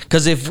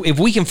 Because if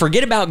we can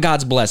forget about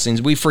God's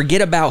blessings, we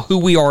forget about who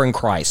we are in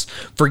Christ,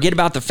 forget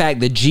about the fact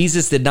that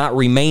Jesus did not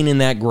remain in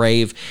that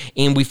grave,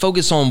 and we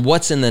focus on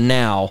what's in the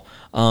now,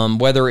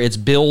 whether it's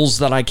bills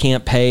that I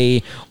can't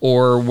pay,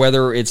 or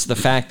whether it's the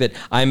fact that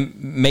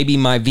maybe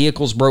my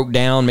vehicle's broke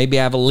down, maybe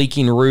I have a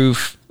leaking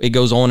roof. It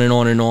goes on and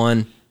on and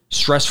on.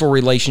 Stressful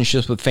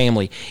relationships with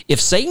family. If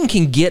Satan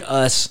can get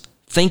us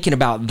thinking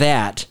about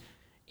that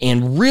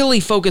and really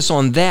focus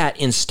on that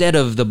instead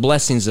of the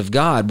blessings of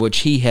God, which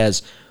he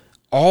has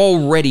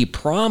already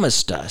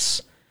promised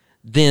us,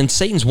 then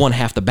Satan's won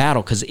half the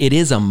battle, because it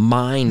is a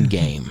mind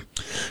game.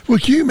 Well,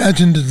 can you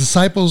imagine the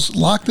disciples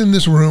locked in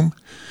this room?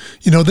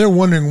 They're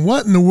wondering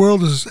what in the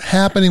world is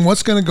happening.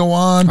 What's going to go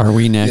on? Are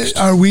we next?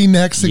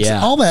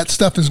 Yeah. All that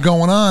stuff is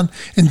going on.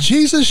 And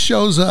Jesus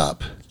shows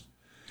up.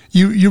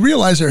 You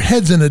realize their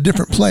head's in a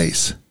different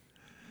place.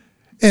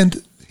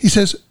 And he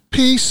says,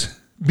 peace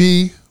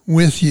be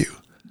with you.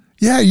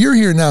 Yeah, you're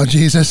here now,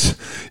 Jesus.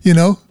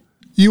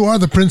 You are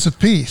the Prince of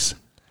Peace.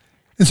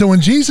 And so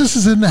when Jesus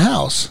is in the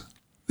house,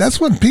 that's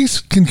when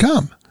peace can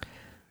come.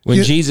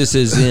 When Jesus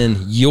is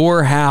in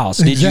your house.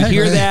 Did you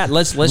hear that?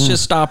 Let's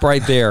just stop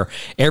right there.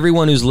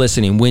 Everyone who's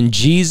listening, when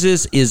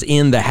Jesus is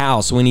in the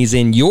house, when he's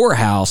in your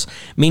house,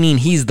 meaning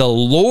he's the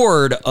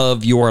Lord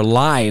of your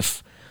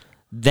life,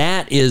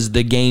 that is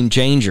the game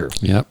changer.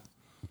 Yep.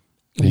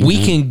 Amen.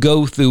 We can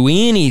go through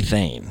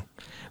anything,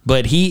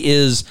 but he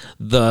is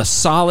the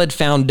solid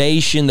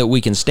foundation that we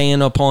can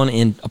stand upon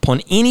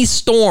any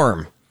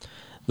storm.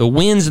 The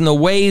winds and the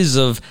waves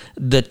of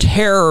the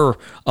terror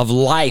of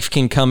life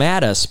can come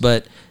at us,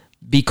 but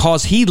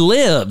because he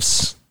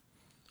lives,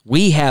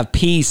 we have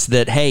peace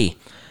that, hey,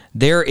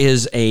 there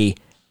is a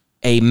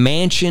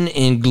mansion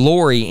in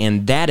glory,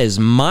 and that is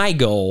my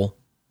goal,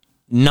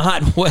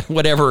 not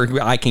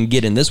whatever I can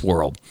get in this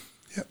world.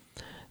 Yep.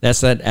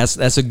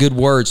 That's a good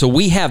word. So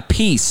we have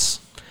peace.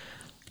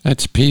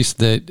 That's peace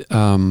that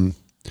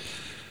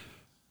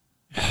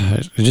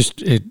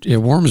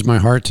it warms my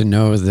heart to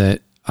know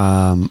that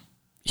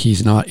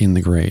he's not in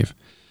the grave.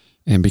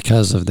 And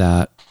because of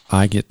that,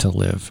 I get to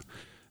live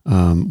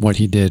what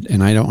he did.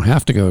 And I don't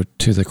have to go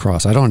to the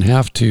cross.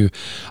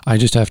 I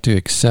just have to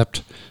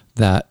accept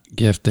that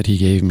gift that he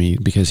gave me,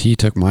 because he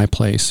took my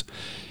place.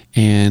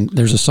 And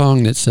there's a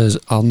song that says,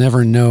 I'll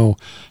never know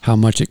how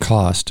much it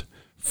cost,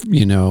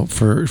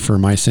 for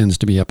my sins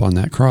to be up on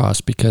that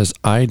cross, because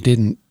I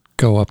didn't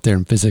go up there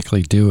and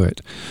physically do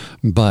it.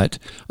 But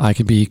I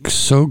could be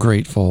so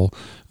grateful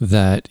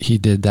that he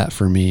did that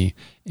for me.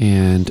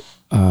 And,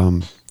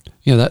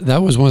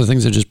 that was one of the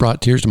things that just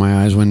brought tears to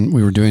my eyes when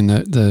we were doing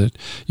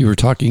you were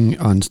talking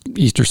on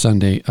Easter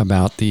Sunday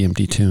about the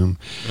empty tomb.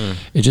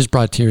 It just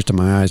brought tears to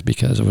my eyes,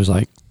 because it was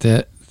like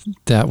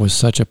that was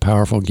such a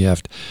powerful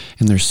gift.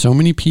 And there's so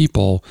many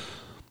people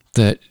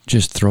that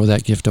just throw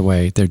that gift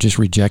away. They're just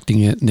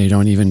rejecting it, and they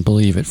don't even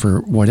believe it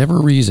for whatever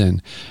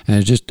reason. And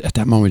it just, at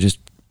that moment, just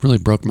really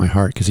broke my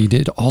heart, because he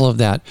did all of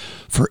that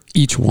for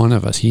each one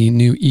of us. He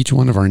knew each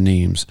one of our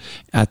names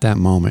at that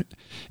moment.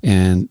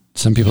 And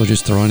some people are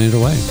just throwing it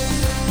away.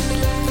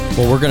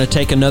 Well, we're going to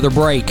take another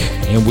break,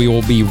 and we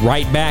will be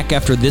right back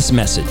after this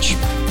message.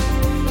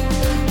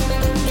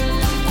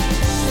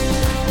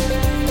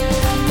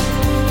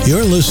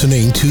 You're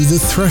listening to The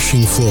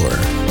Threshing Floor.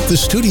 The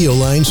studio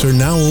lines are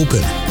now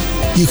open.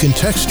 You can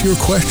text your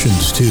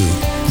questions to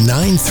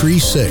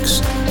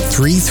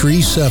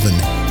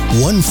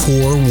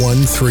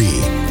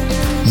 936-337-1413.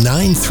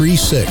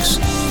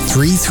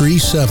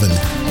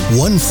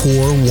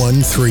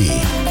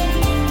 936-337-1413.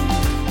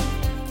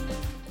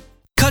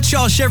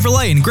 Cutshaw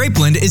Chevrolet in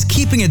Grapeland is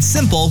keeping it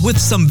simple with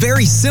some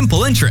very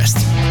simple interest.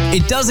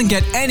 It doesn't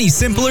get any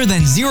simpler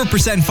than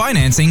 0%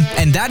 financing,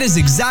 and that is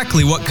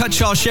exactly what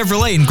Cutshaw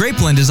Chevrolet in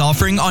Grapeland is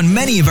offering on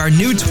many of our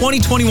new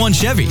 2021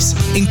 Chevys,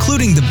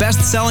 including the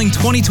best-selling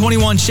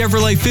 2021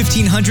 Chevrolet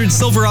 1500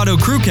 Silverado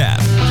Crew Cab.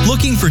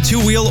 Looking for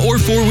two-wheel or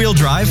four-wheel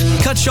drive?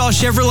 Cutshaw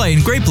Chevrolet in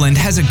Grapeland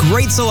has a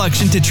great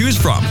selection to choose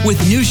from, with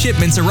new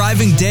shipments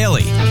arriving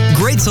daily.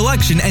 Great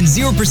selection and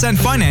 0%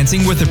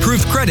 financing with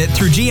approved credit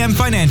through GM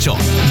Financial.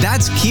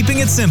 That's keeping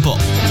it simple.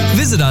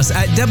 Visit us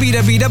at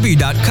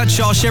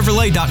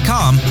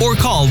www.cutshawchevrolet.com or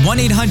call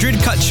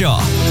 1-800-CUTSHAW.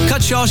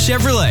 Cutshaw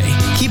Chevrolet,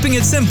 keeping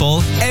it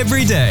simple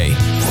every day.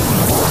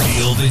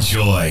 Feel the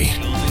joy.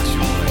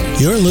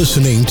 You're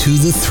listening to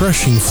The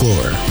Threshing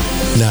Floor.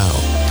 Now,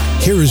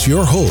 here is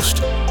your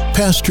host,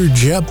 Pastor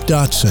Jeb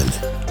Dotson.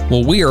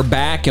 Well, we are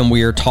back, and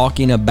we are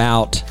talking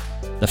about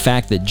the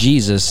fact that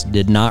Jesus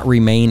did not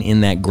remain in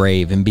that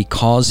grave, and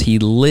because he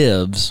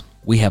lives,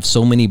 we have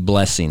so many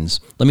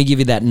blessings. Let me give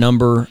you that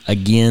number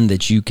again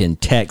that you can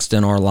text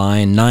in our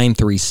line,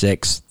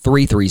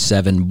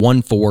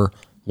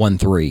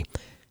 936-337-1413.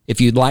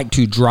 If you'd like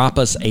to drop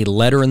us a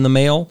letter in the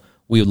mail,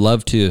 we would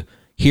love to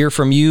hear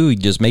from you. You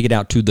just make it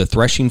out to The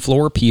Threshing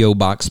Floor, P.O.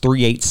 Box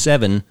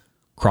 387,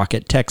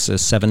 Crockett,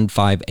 Texas,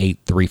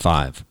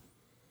 75835.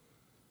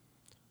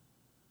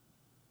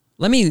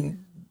 Let me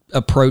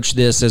approach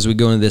this as we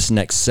go into this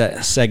next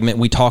segment.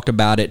 We talked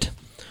about it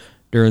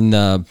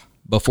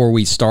before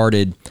we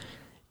started.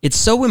 It's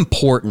so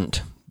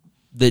important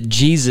that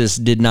Jesus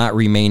did not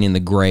remain in the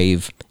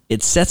grave.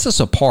 It sets us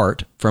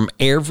apart from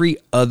every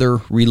other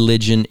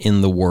religion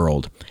in the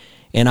world.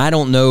 And I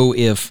don't know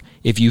if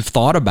you've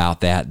thought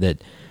about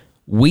that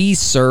we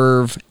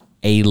serve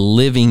a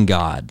living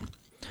God.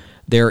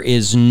 There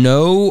is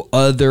no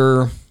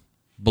other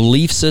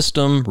belief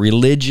system,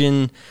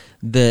 religion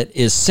that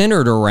is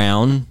centered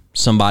around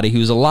somebody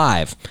who's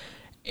alive.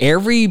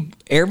 Every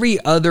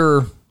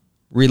other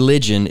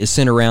religion is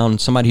centered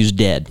around somebody who's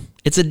dead.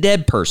 It's a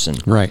dead person.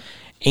 Right.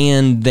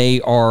 And they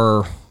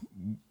are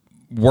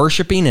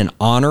worshiping and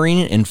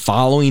honoring and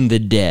following the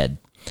dead.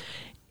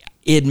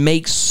 It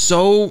makes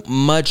so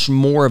much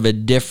more of a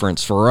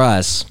difference for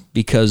us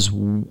because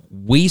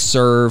we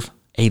serve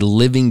a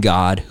living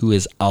God who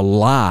is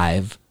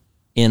alive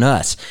in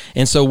us.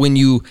 And so when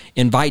you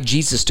invite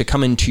Jesus to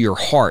come into your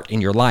heart,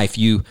 in your life,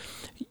 you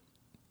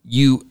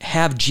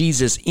have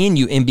Jesus in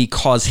you, and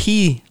because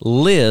he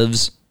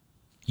lives,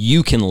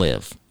 you can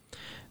live.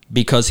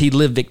 Because he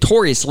lived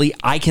victoriously,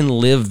 I can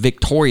live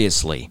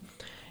victoriously.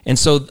 And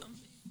so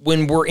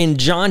when we're in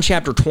John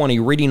chapter 20,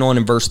 reading on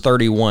in verse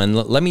 31,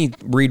 let me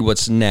read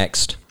what's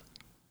next.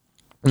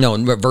 No,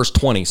 verse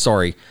 20,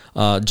 sorry.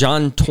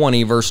 John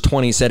 20, verse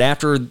 20 said,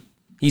 after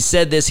he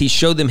said this, he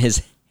showed them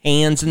his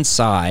hands and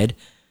side.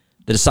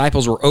 The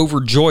disciples were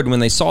overjoyed when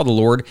they saw the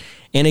Lord.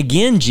 And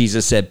again,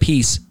 Jesus said,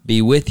 peace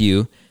be with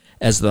you.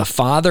 As the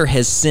Father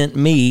has sent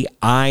me,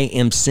 I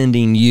am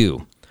sending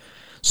you.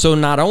 So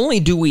not only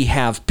do we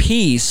have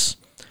peace,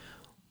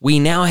 we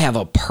now have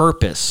a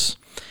purpose.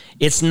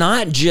 It's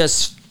not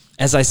just,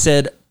 as I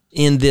said,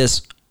 in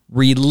this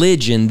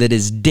religion that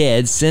is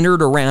dead,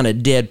 centered around a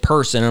dead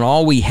person, and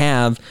all we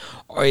have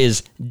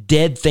is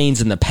dead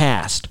things in the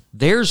past.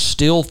 There's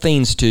still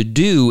things to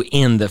do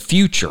in the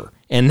future.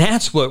 And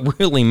that's what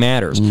really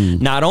matters.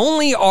 Not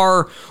only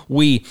are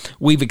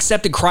we've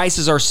accepted Christ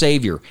as our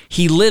Savior,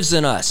 he lives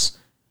in us.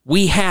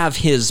 We have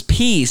his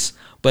peace,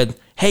 but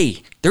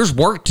hey, there's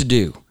work to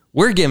do.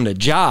 We're given a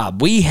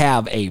job. We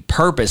have a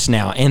purpose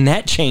now, and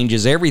that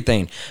changes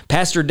everything.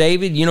 Pastor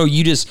David,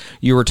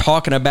 you were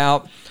talking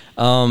about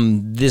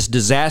this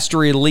disaster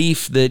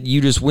relief that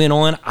you just went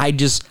on. I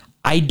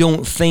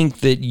don't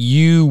think that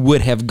you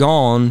would have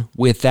gone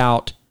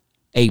without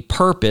a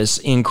purpose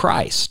in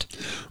Christ.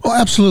 Well,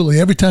 absolutely.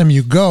 Every time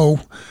you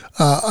go,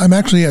 I'm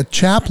actually a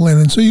chaplain,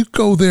 and so you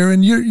go there,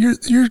 and you're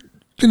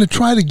going to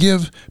try to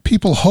give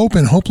people hope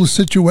in hopeless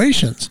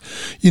situations,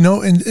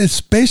 and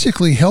it's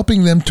basically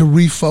helping them to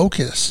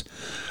refocus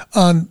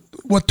on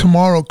what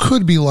tomorrow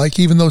could be like,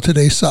 even though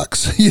today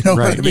sucks. Right.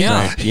 What I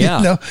mean?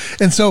 Yeah.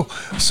 And so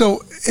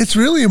it's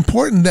really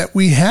important that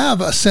we have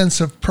a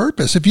sense of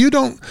purpose. If you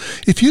don't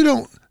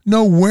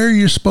know where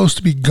you're supposed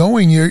to be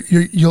going,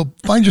 you'll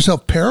find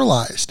yourself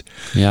paralyzed.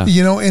 Yeah.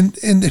 And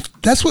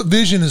if that's what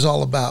vision is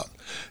all about.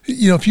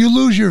 If you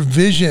lose your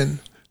vision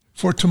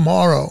for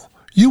tomorrow,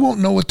 you won't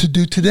know what to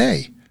do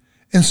today.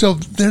 And so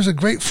there's a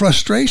great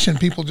frustration.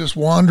 People just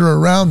wander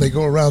around. They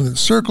go around in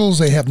circles.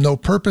 They have no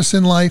purpose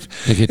in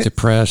life. They get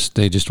depressed.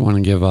 They just want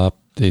to give up.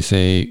 They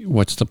say,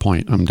 what's the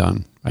point? I'm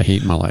done. I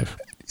hate my life.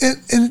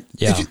 And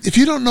if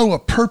you don't know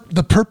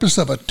the purpose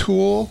of a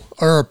tool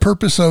or a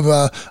purpose of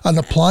an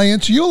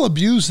appliance, you'll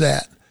abuse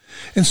that.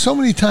 And so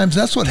many times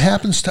that's what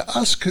happens to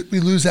us. We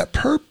lose that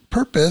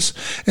purpose.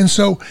 And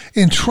so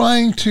in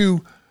trying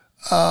to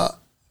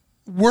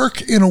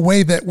work in a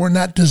way that we're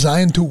not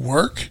designed to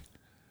work,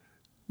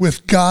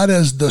 with God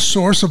as the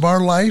source of our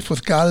life,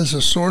 with God as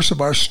the source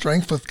of our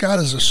strength, with God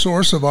as the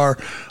source of our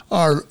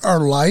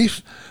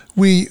life,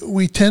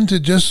 we tend to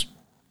just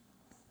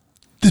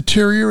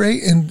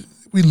deteriorate and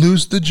we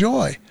lose the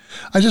joy.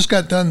 I just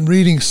got done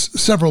reading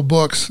several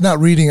books. Not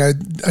reading, I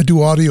do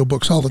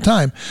audiobooks all the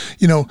time.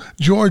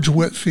 George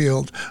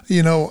Whitefield,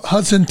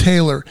 Hudson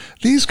Taylor.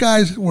 These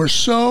guys were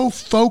so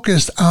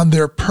focused on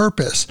their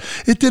purpose.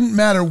 It didn't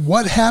matter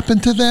what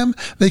happened to them.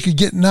 They could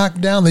get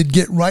knocked down. They'd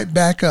get right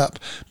back up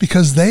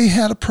because they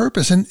had a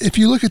purpose. And if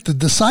you look at the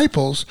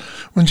disciples,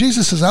 when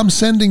Jesus says, I'm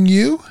sending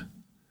you,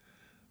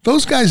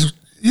 those guys,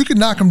 you could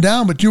knock them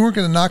down, but you weren't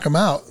going to knock them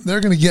out. They're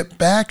going to get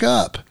back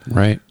up.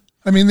 Right.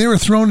 I mean, they were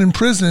thrown in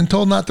prison and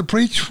told not to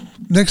preach.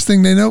 Next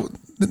thing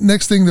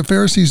the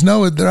Pharisees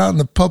know, they're out in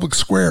the public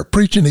square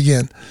preaching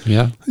again.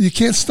 Yeah. You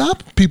can't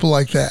stop people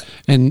like that.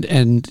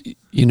 And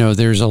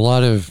there's a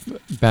lot of,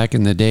 back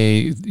in the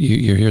day,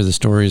 you hear the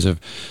stories of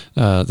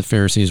the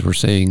Pharisees were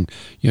saying,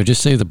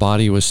 just say the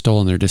body was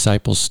stolen, their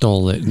disciples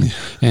stole it,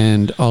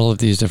 and all of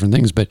these different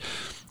things. But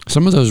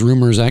some of those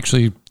rumors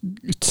actually,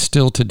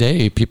 still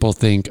today, people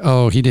think,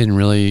 oh, he didn't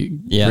really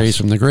raise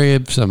from the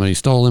grave, somebody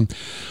stole him.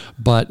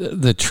 But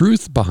the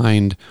truth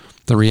behind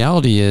the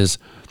reality is,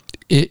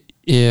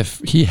 if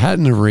he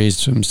hadn't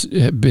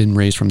been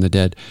raised from the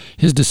dead,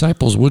 his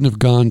disciples wouldn't have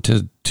gone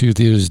to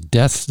those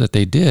deaths that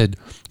they did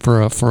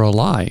for a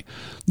lie.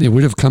 They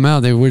would have come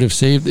out, they would have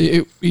saved.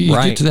 You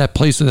get to that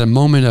place, at that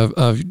moment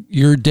of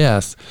your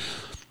death,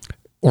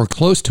 or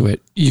close to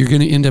it, you're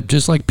going to end up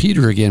just like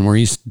Peter again, where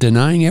he's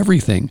denying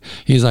everything.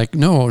 He's like,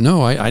 no,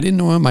 I didn't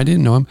know him. I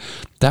didn't know him.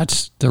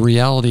 That's the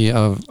reality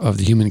of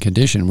the human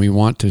condition. We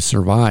want to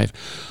survive.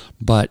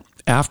 But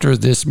after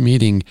this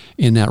meeting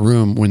in that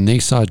room, when they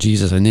saw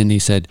Jesus and then he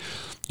said,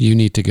 you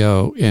need to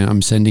go and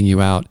I'm sending you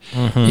out,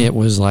 it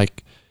was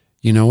like,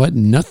 you know what?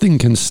 Nothing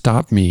can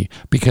stop me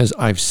because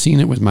I've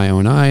seen it with my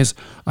own eyes.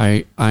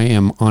 I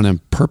am on a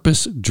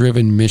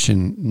purpose-driven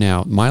mission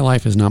now. My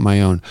life is not my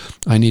own.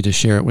 I need to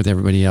share it with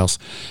everybody else.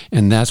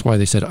 And that's why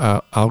they said,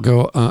 I'll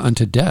go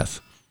unto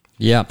death.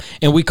 Yeah,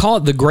 and we call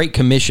it the Great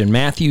Commission.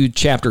 Matthew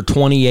chapter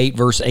 28,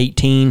 verse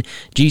 18,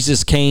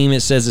 Jesus came,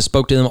 it says, it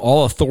spoke to them,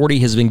 all authority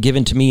has been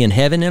given to me in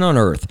heaven and on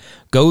earth.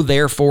 Go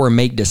therefore and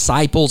make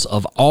disciples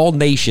of all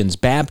nations,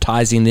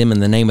 baptizing them in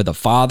the name of the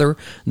Father,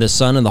 the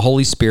Son, and the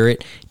Holy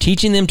Spirit,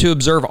 teaching them to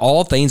observe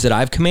all things that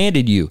I've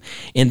commanded you.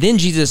 And then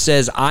Jesus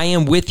says, I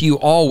am with you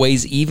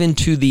always, even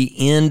to the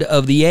end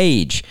of the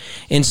age.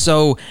 And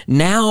so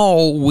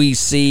now we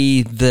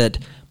see that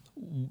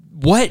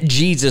what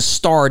Jesus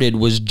started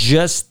was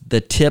just the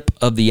tip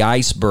of the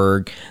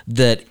iceberg,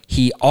 that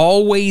he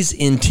always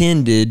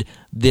intended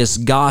this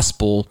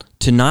gospel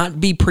to not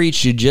be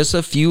preached to just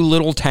a few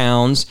little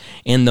towns,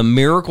 and the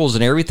miracles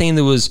and everything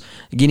that was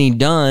getting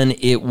done,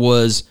 it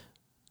was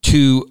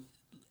to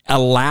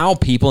allow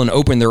people and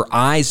open their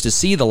eyes to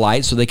see the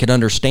light so they could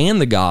understand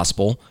the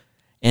gospel.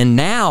 And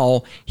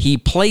now he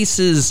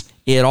places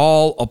it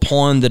all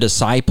upon the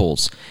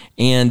disciples.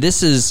 And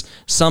this is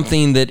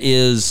something that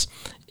is,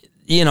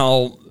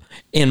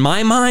 in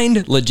my mind,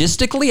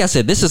 logistically, I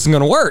said, this isn't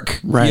going to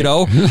work. Right.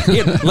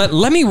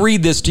 Let me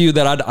read this to you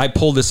that I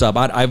pulled this up.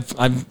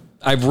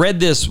 I've read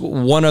this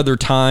one other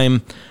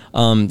time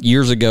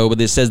years ago,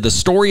 but it says, the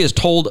story is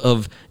told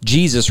of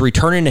Jesus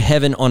returning to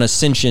heaven on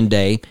Ascension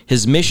Day.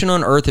 His mission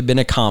on earth had been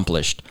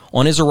accomplished.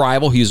 On his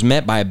arrival, he was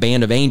met by a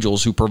band of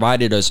angels who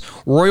provided us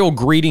royal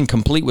greeting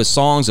complete with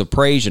songs of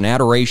praise and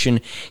adoration.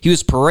 He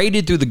was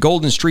paraded through the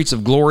golden streets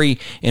of glory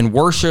and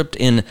worshipped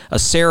in a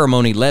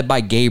ceremony led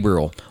by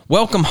Gabriel.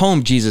 Welcome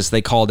home, Jesus,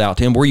 they called out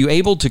to him. Were you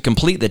able to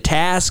complete the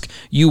task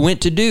you went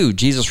to do?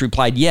 Jesus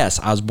replied, yes,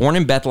 I was born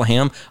in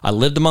Bethlehem. I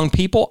lived among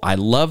people. I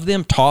loved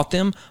them, taught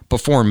them,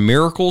 performed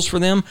miracles for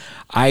them.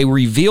 I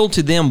revealed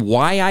to them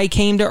why I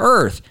came to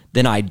earth.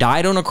 Then I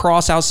died on a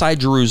cross outside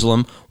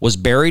Jerusalem, was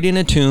buried in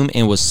a tomb,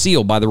 and was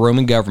sealed by the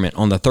Roman government.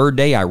 On the third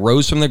day, I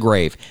rose from the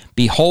grave.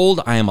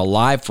 Behold, I am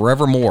alive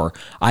forevermore.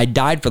 I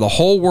died for the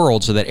whole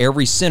world so that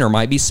every sinner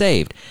might be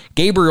saved.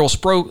 Gabriel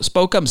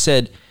spoke up and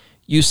said,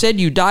 you said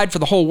you died for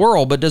the whole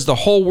world, but does the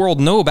whole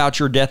world know about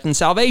your death and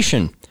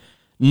salvation?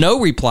 No,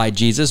 replied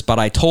Jesus, but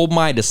I told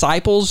my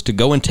disciples to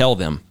go and tell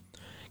them.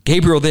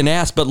 Gabriel then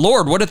asked, but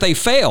Lord, what if they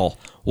fail?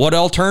 What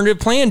alternative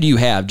plan do you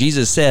have?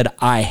 Jesus said,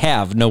 I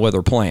have no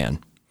other plan.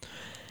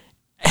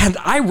 And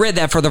I read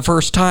that for the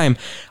first time.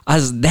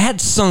 As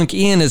that sunk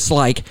in, it's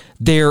like,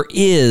 there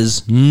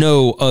is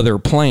no other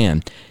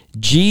plan.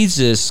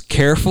 Jesus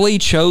carefully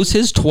chose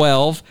his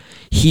 12.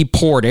 He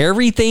poured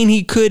everything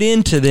he could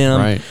into them.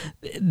 Right.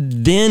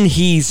 Then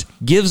he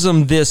gives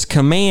them this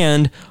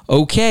command,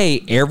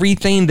 okay,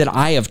 everything that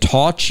I have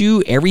taught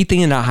you,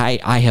 everything that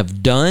I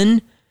have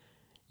done,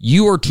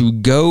 you are to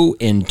go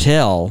and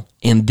tell.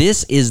 And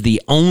this is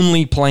the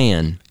only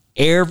plan.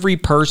 Every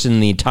person in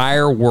the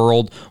entire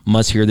world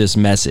must hear this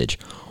message.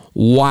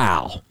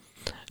 Wow.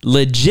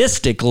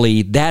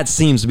 Logistically, that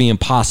seems to be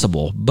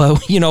impossible.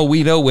 But, we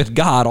know with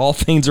God, all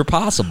things are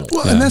possible.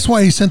 Well, and that's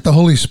why he sent the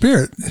Holy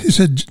Spirit. He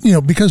said,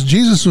 because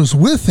Jesus was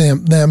with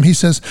them, he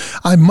says,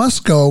 I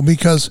must go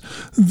because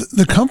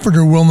the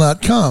Comforter will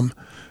not come.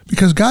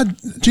 Because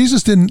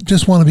Jesus didn't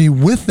just want to be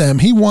with them.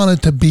 He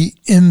wanted to be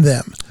in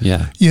them,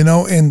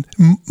 and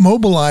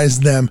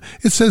mobilize them.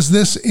 It says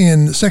this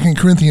in 2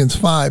 Corinthians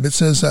 5. It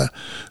says,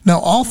 now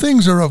all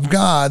things are of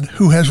God,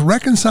 who has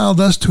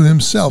reconciled us to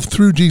himself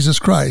through Jesus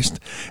Christ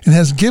and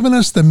has given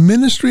us the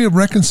ministry of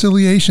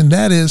reconciliation.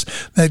 That is,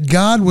 that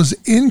God was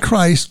in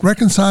Christ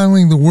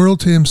reconciling the world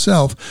to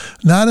himself,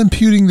 not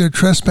imputing their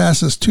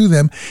trespasses to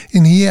them,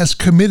 and he has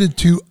committed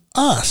to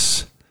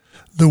us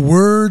the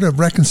word of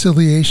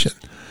reconciliation.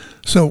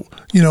 So,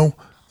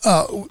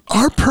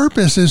 our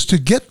purpose is to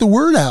get the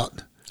word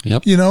out.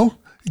 Yep.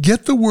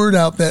 Get the word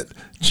out that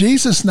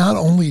Jesus not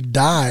only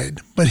died,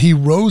 but he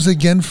rose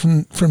again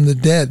from the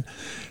dead.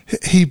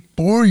 He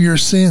bore your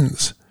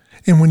sins.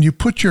 And when you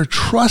put your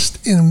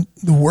trust in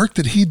the work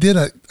that he did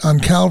on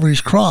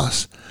Calvary's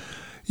cross,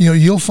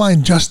 you'll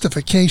find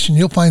justification,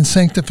 you'll find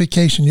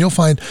sanctification, you'll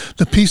find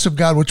the peace of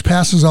God, which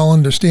passes all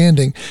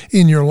understanding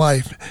in your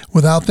life.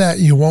 Without that,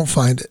 you won't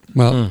find it.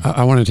 Well,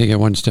 I want to take it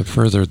one step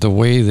further. The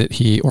way that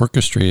he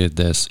orchestrated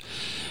this,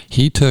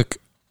 he took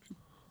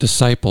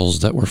disciples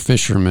that were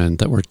fishermen,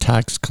 that were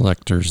tax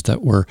collectors,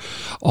 that were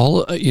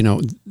all,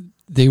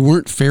 they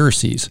weren't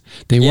Pharisees.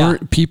 They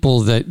weren't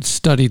people that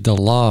studied the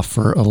law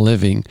for a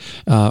living,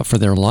 for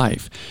their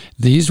life.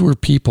 These were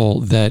people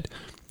that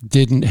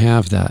didn't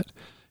have that.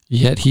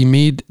 Yet he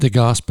made the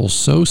gospel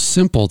so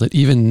simple that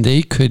even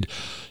they could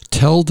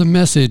tell the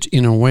message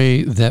in a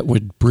way that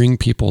would bring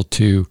people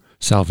to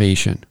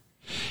salvation.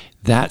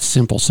 That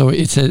simple. So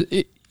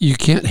you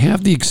can't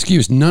have the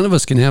excuse. None of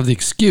us can have the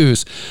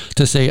excuse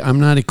to say, I'm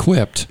not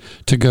equipped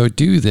to go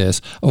do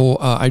this.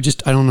 I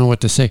don't know what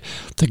to say.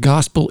 The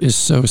gospel is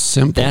so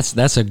simple.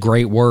 That's a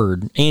great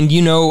word. And,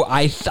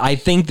 I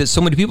think that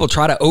so many people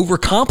try to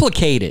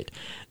overcomplicate it.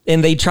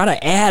 And they try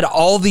to add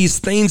all these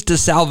things to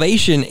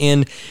salvation,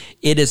 and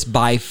it is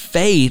by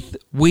faith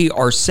we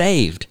are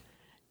saved.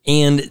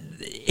 And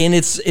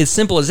it's as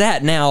simple as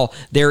that. Now,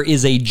 there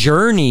is a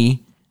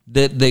journey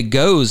that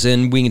goes,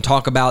 and we can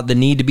talk about the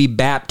need to be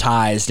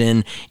baptized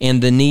and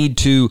the need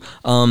to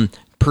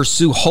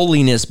pursue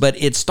holiness,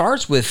 but it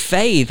starts with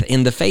faith,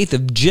 and the faith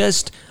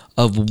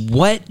of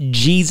what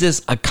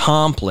Jesus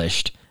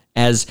accomplished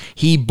as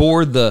he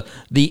bore the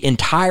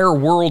entire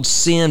world's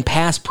sin,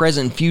 past,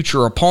 present,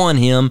 future, upon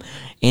him,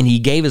 and he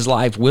gave his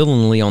life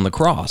willingly on the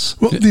cross.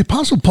 Well, the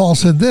Apostle Paul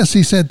said this.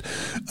 He said,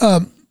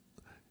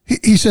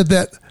 he said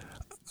that,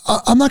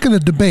 I'm not going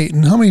to debate.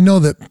 And how many know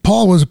that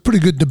Paul was a pretty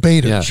good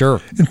debater? Yeah,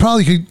 sure. And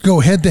probably could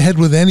go head to head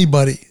with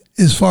anybody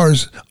as far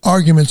as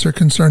arguments are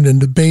concerned in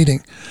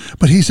debating.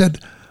 But he said,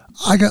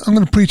 I'm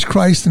going to preach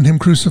Christ and him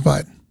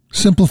crucified.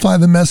 Simplify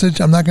the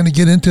message. I'm not going to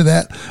get into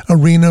that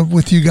arena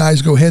with you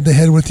guys, go head to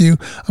head with you.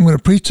 I'm going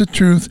to preach the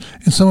truth,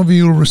 and some of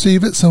you will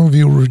receive it, some of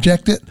you will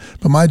reject it,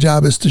 but my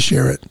job is to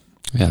share it.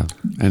 Yeah,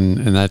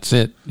 and that's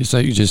it. So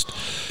you just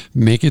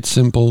make it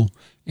simple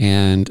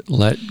and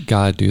let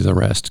God do the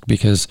rest,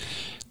 because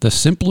the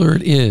simpler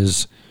it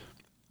is,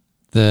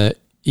 the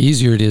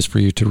easier it is for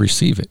you to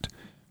receive it,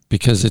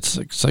 because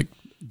it's like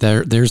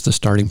there's the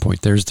starting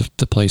point. There's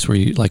the place where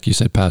you, like you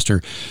said,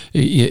 Pastor,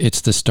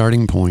 it's the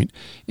starting point,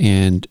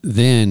 and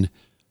then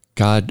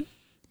God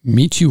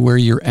meets you where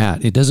you're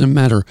at. It doesn't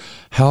matter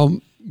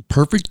how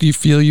perfect you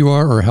feel you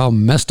are or how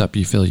messed up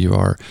you feel you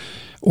are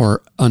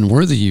or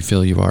unworthy you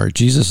feel you are.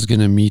 Jesus is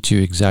going to meet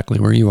you exactly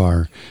where you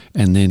are,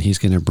 and then he's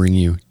going to bring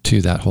you to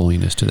that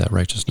holiness, to that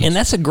righteousness. And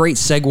that's a great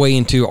segue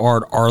into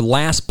our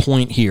last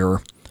point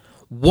here.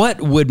 What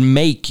would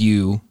make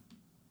you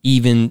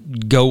even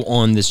go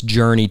on this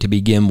journey to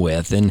begin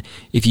with? And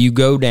if you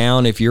go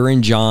down, if you're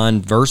in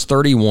John, verse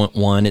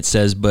 31, it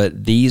says,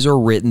 "But these are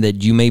written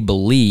that you may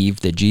believe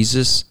that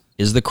Jesus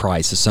is the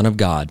Christ, the Son of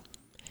God,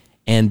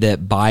 and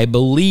that by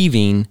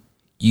believing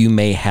you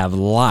may have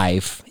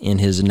life in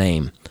his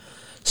name."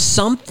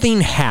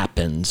 Something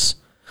happens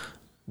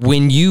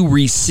when you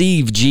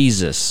receive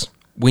Jesus,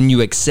 when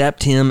you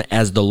accept him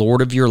as the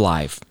Lord of your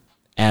life,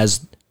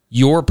 as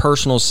your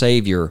personal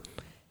Savior.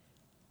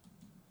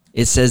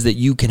 It says that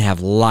you can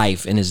have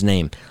life in his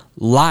name.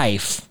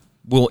 Life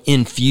will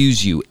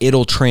infuse you.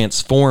 It'll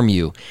transform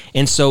you.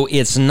 And so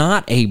it's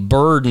not a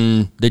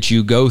burden that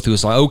you go through.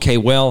 It's like, okay,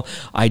 well,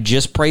 I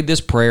just prayed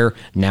this prayer.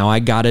 Now I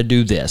got to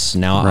do this.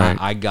 Now right.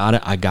 I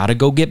got to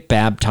go get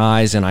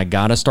baptized, and I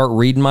got to start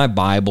reading my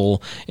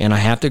Bible, and I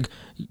have to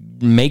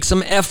make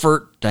some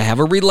effort to have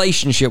a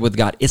relationship with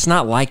God. It's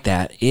not like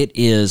that. It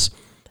is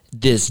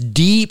this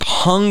deep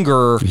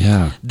hunger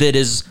that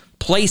is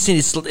placing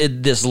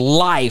this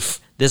life.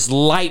 This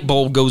light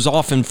bulb goes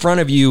off in front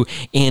of you,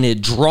 and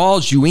it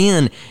draws you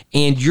in,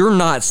 and you're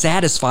not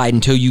satisfied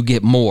until you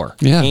get more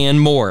and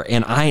more.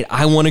 And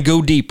I want to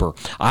go deeper.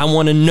 I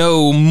want to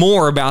know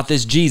more about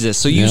this Jesus.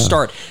 So you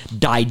start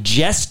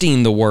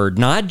digesting the word,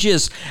 not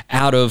just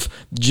out of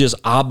just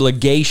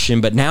obligation,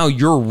 but now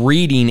you're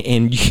reading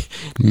and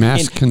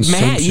mass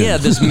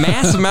consumption. This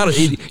mass amount of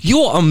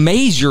you'll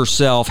amaze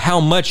yourself how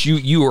much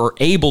you are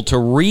able to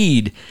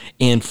read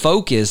and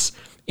focus.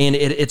 And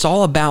it's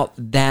all about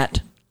that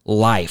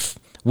life.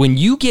 When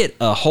you get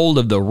a hold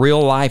of the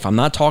real life, I'm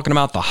not talking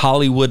about the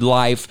Hollywood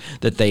life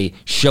that they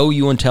show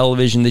you on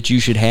television that you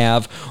should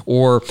have,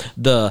 or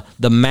the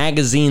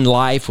magazine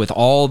life with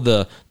all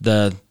the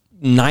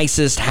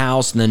nicest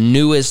house and the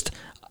newest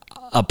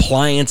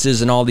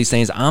appliances and all these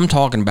things. I'm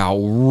talking about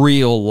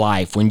real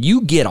life. When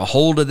you get a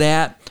hold of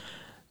that,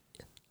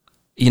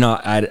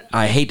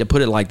 I hate to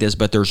put it like this,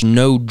 but there's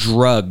no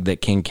drug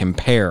that can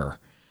compare.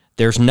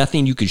 There's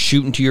nothing you could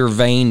shoot into your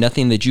vein,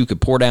 nothing that you could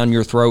pour down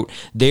your throat.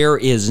 There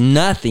is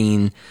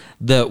nothing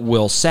that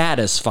will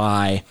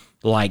satisfy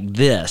like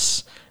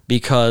this,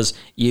 because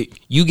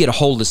you get a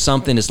hold of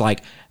something. It's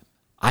like,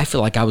 I feel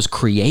like I was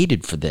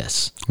created for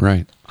this.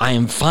 Right. I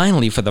am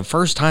finally, for the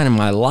first time in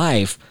my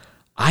life,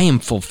 I am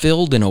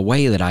fulfilled in a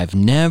way that I've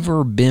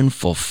never been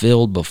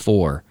fulfilled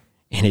before,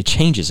 and it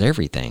changes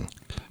everything.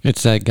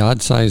 It's that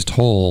God-sized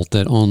hole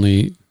that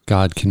only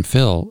God can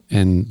fill,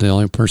 and the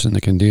only person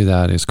that can do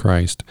that is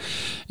Christ.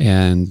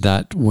 And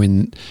that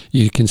when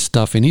you can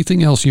stuff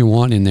anything else you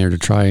want in there to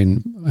try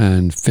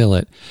and fill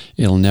it,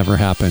 it'll never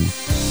happen.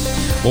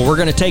 Well, we're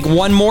going to take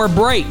one more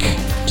break.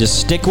 Just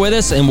stick with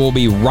us, and we'll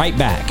be right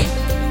back.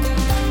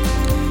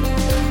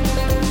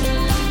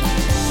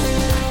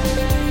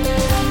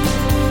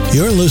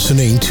 You're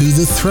listening to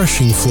The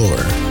Threshing Floor.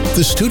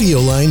 The studio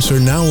lines are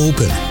now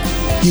open.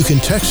 You can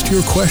text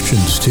your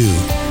questions to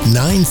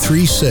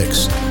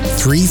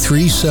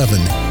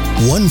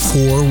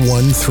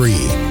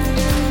 936-337-1413.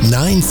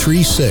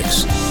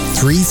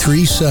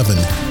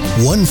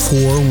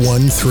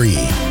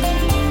 936-337-1413.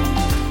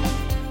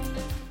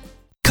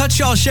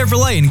 Cutshaw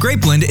Chevrolet in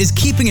Grapeland is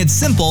keeping it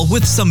simple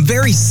with some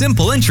very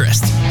simple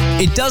interest.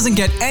 It doesn't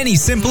get any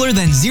simpler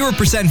than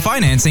 0%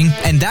 financing,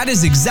 and that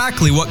is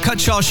exactly what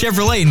Cutshaw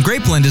Chevrolet in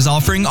Grapeland is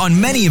offering on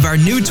many of our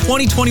new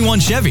 2021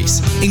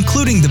 Chevys,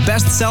 including the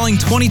best-selling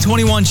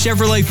 2021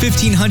 Chevrolet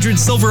 1500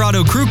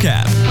 Silverado Crew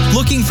Cab.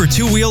 Looking for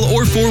two-wheel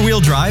or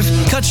four-wheel drive?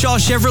 Cutshaw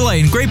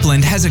Chevrolet in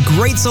Grapeland has a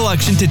great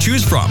selection to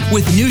choose from,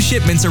 with new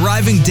shipments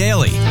arriving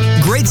daily.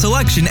 Great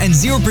selection and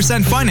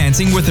 0%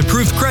 financing with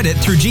approved credit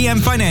through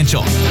GM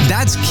Financial.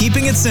 That's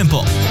keeping it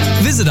simple.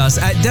 Visit us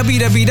at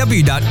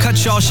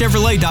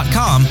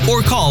www.cutshawchevrolet.com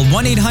or call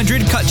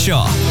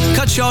 1-800-CUTSHAW.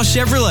 Cutshaw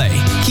Chevrolet,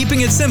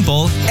 keeping it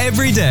simple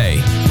every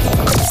day.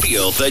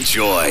 Feel the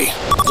joy.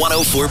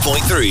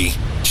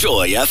 104.3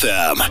 Joy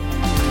FM.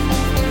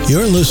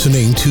 You're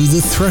listening to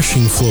The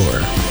Threshing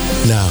Floor.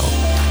 Now,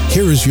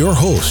 here is your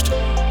host,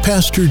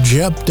 Pastor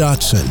Jeb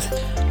Dotson.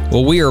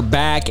 Well, we are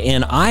back,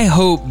 and I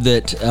hope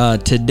that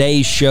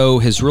today's show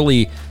has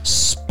really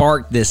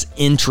sparked this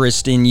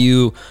interest in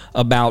you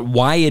about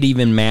why it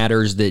even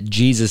matters that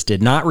Jesus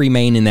did not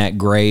remain in that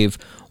grave.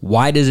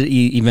 Why does it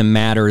even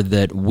matter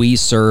that we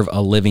serve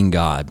a living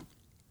God?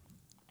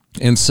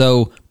 And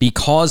so,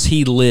 because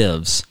he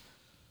lives,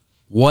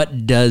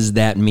 what does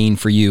that mean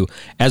for you?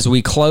 As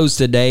we close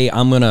today,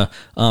 I'm going to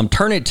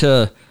turn it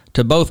to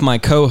both my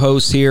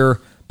co-hosts here,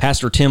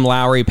 Pastor Tim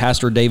Lowry,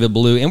 Pastor David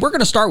Blue, and we're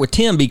going to start with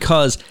Tim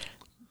because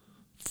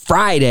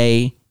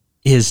Friday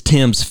is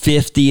Tim's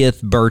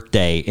 50th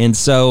birthday. And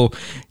so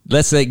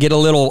let's get a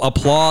little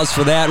applause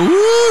for that.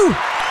 Woo!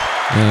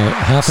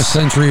 Half a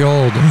century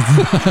old.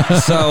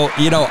 So,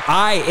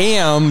 I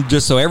am,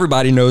 just so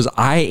everybody knows,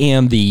 I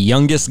am the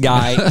youngest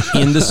guy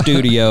in the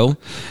studio.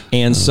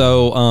 And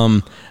so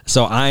I'm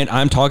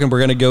talking, we're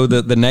going to go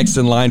the next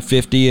in line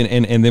 50,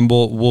 and then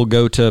we'll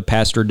go to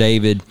Pastor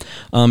David.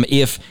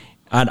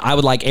 I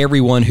would like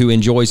everyone who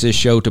enjoys this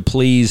show to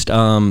please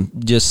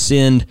just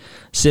send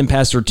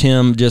Pastor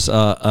Tim just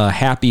a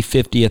happy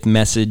 50th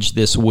message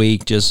this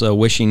week, just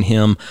wishing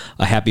him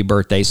a happy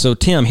birthday. So,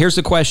 Tim, here's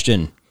the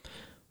question.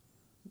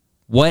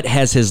 What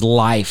has his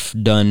life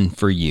done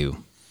for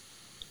you?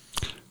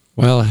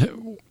 Well,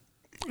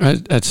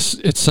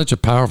 it's such a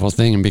powerful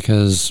thing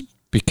because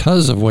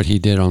of what he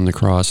did on the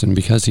cross and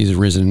because he's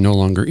risen no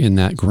longer in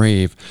that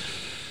grave,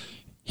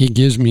 he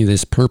gives me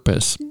this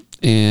purpose.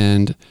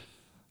 And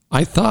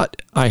I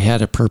thought I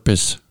had a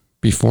purpose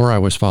before I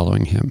was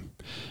following him.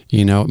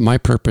 My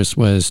purpose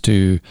was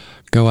to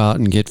go out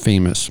and get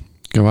famous,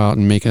 go out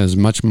and make as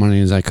much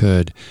money as I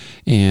could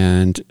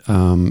and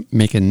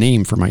make a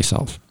name for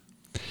myself.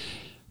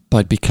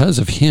 But because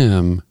of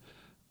him,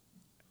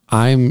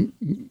 I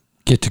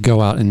get to go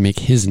out and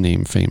make his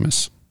name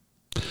famous.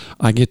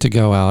 I get to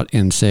go out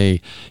and say,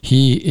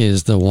 he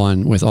is the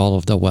one with all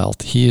of the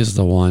wealth. He is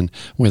the one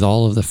with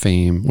all of the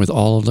fame, with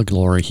all of the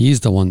glory. He's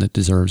the one that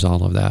deserves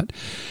all of that.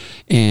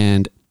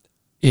 And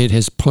it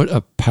has put a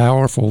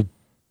powerful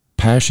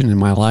passion in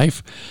my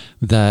life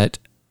that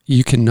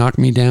you can knock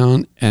me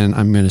down and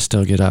I'm going to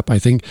still get up. I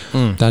think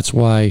that's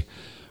why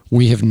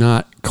we have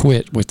not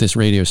quit with this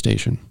radio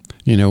station.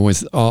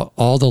 With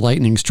all the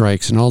lightning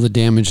strikes and all the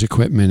damaged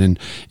equipment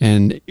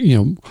and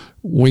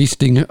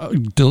wasting,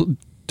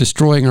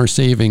 destroying our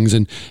savings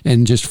and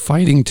just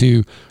fighting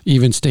to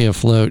even stay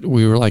afloat.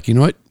 We were like, you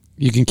know what?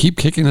 You can keep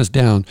kicking us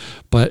down,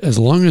 but as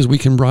long as we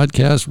can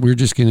broadcast, we're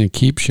just going to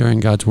keep sharing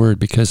God's word,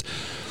 because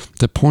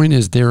the point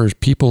is there are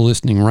people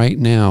listening right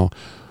now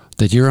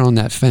that you're on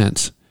that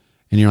fence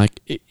and you're like,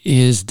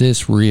 is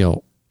this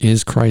real?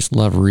 Is Christ's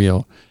love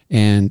real?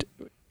 And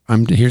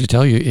I'm here to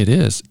tell you it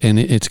is, and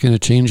it's going to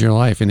change your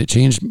life, and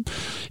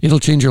it'll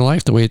change your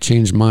life the way it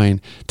changed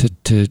mine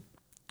to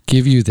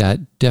give you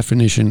that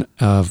definition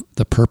of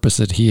the purpose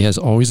that he has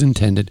always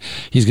intended.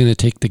 He's going to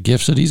take the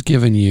gifts that he's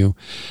given you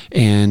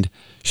and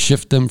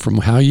shift them from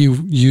how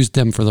you used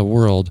them for the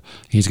world.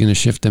 He's going to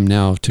shift them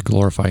now to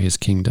glorify his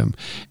kingdom,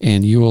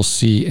 and you will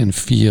see and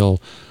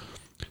feel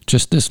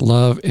just this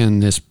love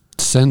and this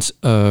sense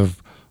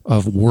of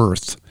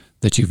worth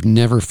that you've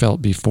never felt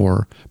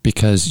before,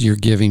 because you're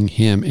giving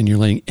him and you're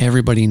letting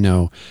everybody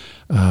know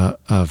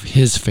of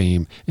his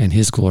fame and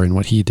his glory and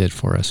what he did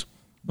for us.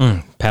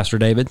 Pastor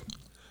David?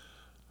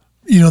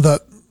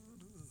 The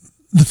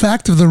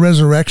fact of the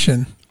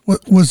resurrection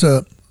was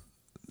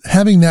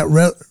having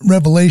that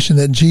revelation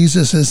that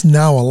Jesus is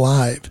now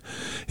alive.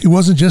 He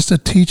wasn't just a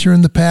teacher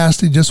in the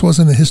past. He just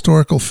wasn't a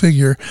historical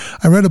figure.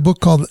 I read a book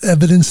called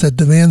Evidence That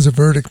Demands a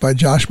Verdict by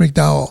Josh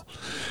McDowell.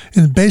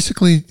 And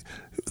basically,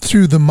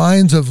 through the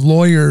minds of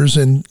lawyers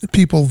and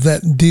people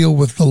that deal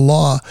with the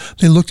law,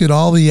 they looked at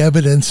all the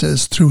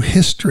evidences through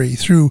history,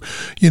 through,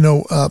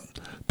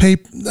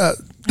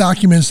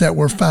 documents that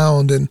were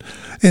found. And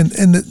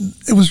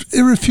it was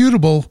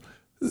irrefutable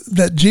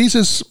that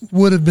Jesus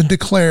would have been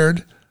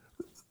declared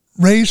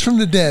raised from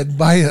the dead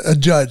by a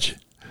judge.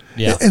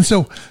 Yeah. And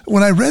so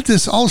when I read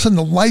this, all of a sudden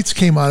the lights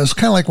came on. It's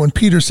kind of like when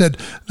Peter said,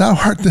 "Thou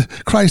art the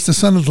Christ, the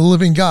Son of the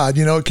living God."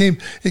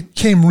 It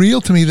came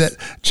real to me that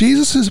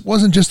Jesus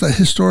wasn't just a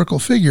historical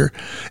figure.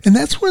 And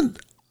that's when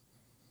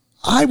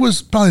I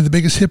was probably the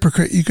biggest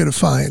hypocrite you could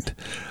find.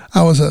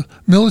 I was a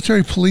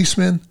military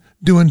policeman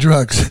doing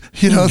drugs.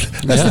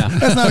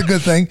 That's not a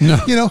good thing.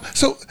 No.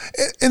 So,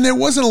 and there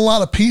wasn't a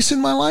lot of peace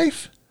in my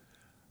life.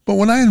 But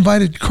when I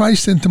invited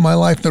Christ into my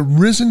life, the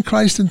risen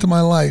Christ into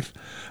my life,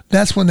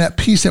 that's when that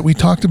peace that we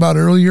talked about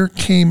earlier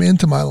came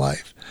into my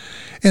life.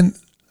 And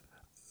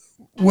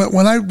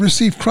when I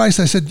received Christ,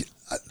 I said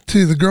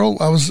to the girl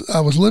I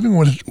was living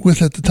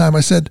with at the time,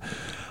 I said,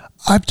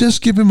 I've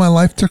just given my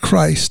life to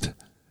Christ.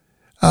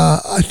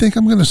 I think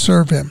I'm going to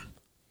serve him.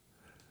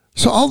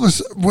 So all of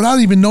this, without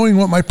even knowing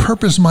what my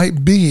purpose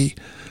might be,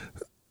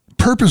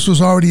 purpose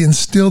was already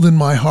instilled in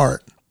my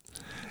heart.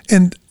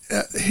 And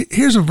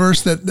here's a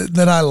verse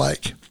that I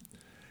like. It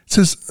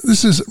says,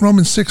 this is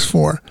Romans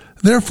 6:4.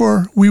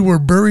 Therefore, we were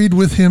buried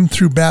with him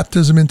through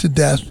baptism into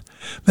death,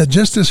 that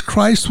just as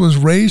Christ was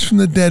raised from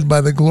the dead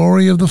by the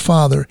glory of the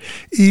Father,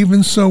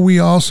 even so we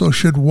also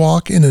should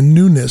walk in a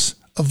newness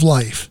of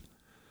life.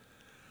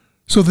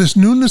 So this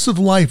newness of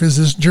life is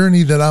this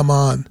journey that I'm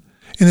on.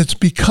 And it's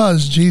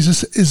because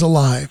Jesus is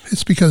alive.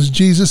 It's because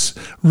Jesus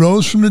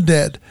rose from the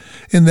dead,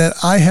 and that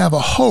I have a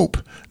hope,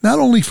 not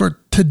only for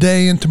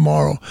today and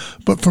tomorrow,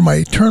 but for my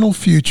eternal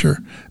future,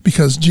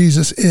 because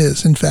Jesus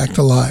is, in fact,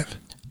 alive.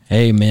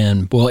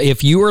 Amen. Well,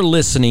 if you are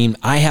listening,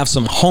 I have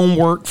some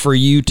homework for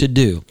you to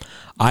do.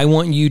 I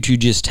want you to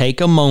just take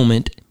a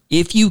moment,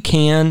 if you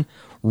can,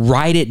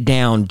 write it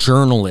down,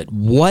 journal it.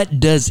 What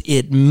does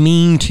it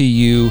mean to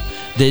you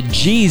that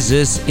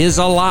Jesus is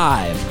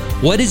alive?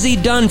 What has he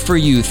done for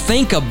you?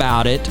 Think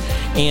about it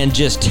and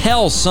just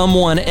tell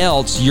someone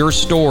else your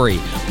story.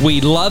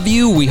 We love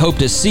you. We hope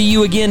to see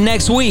you again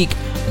next week.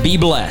 Be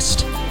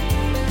blessed.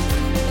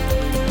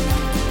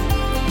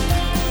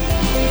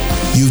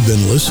 You've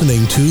been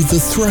listening to The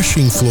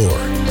Threshing Floor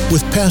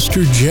with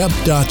Pastor Jeb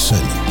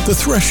Dotson. The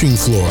Threshing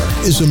Floor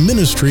is a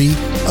ministry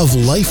of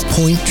Life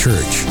Point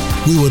Church.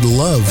 We would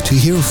love to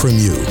hear from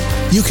you.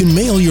 You can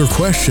mail your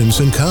questions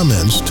and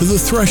comments to The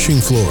Threshing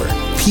Floor,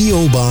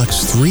 P.O.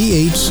 Box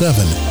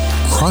 387,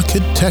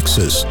 Crockett,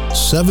 Texas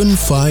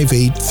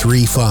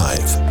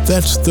 75835.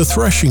 That's The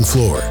Threshing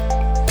Floor,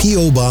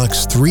 P.O.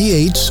 Box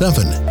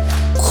 387,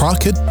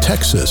 Crockett,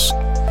 Texas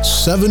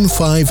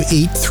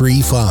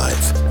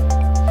 75835.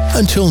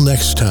 Until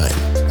next time,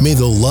 may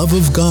the love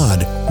of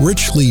God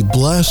richly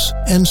bless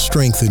and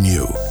strengthen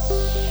you.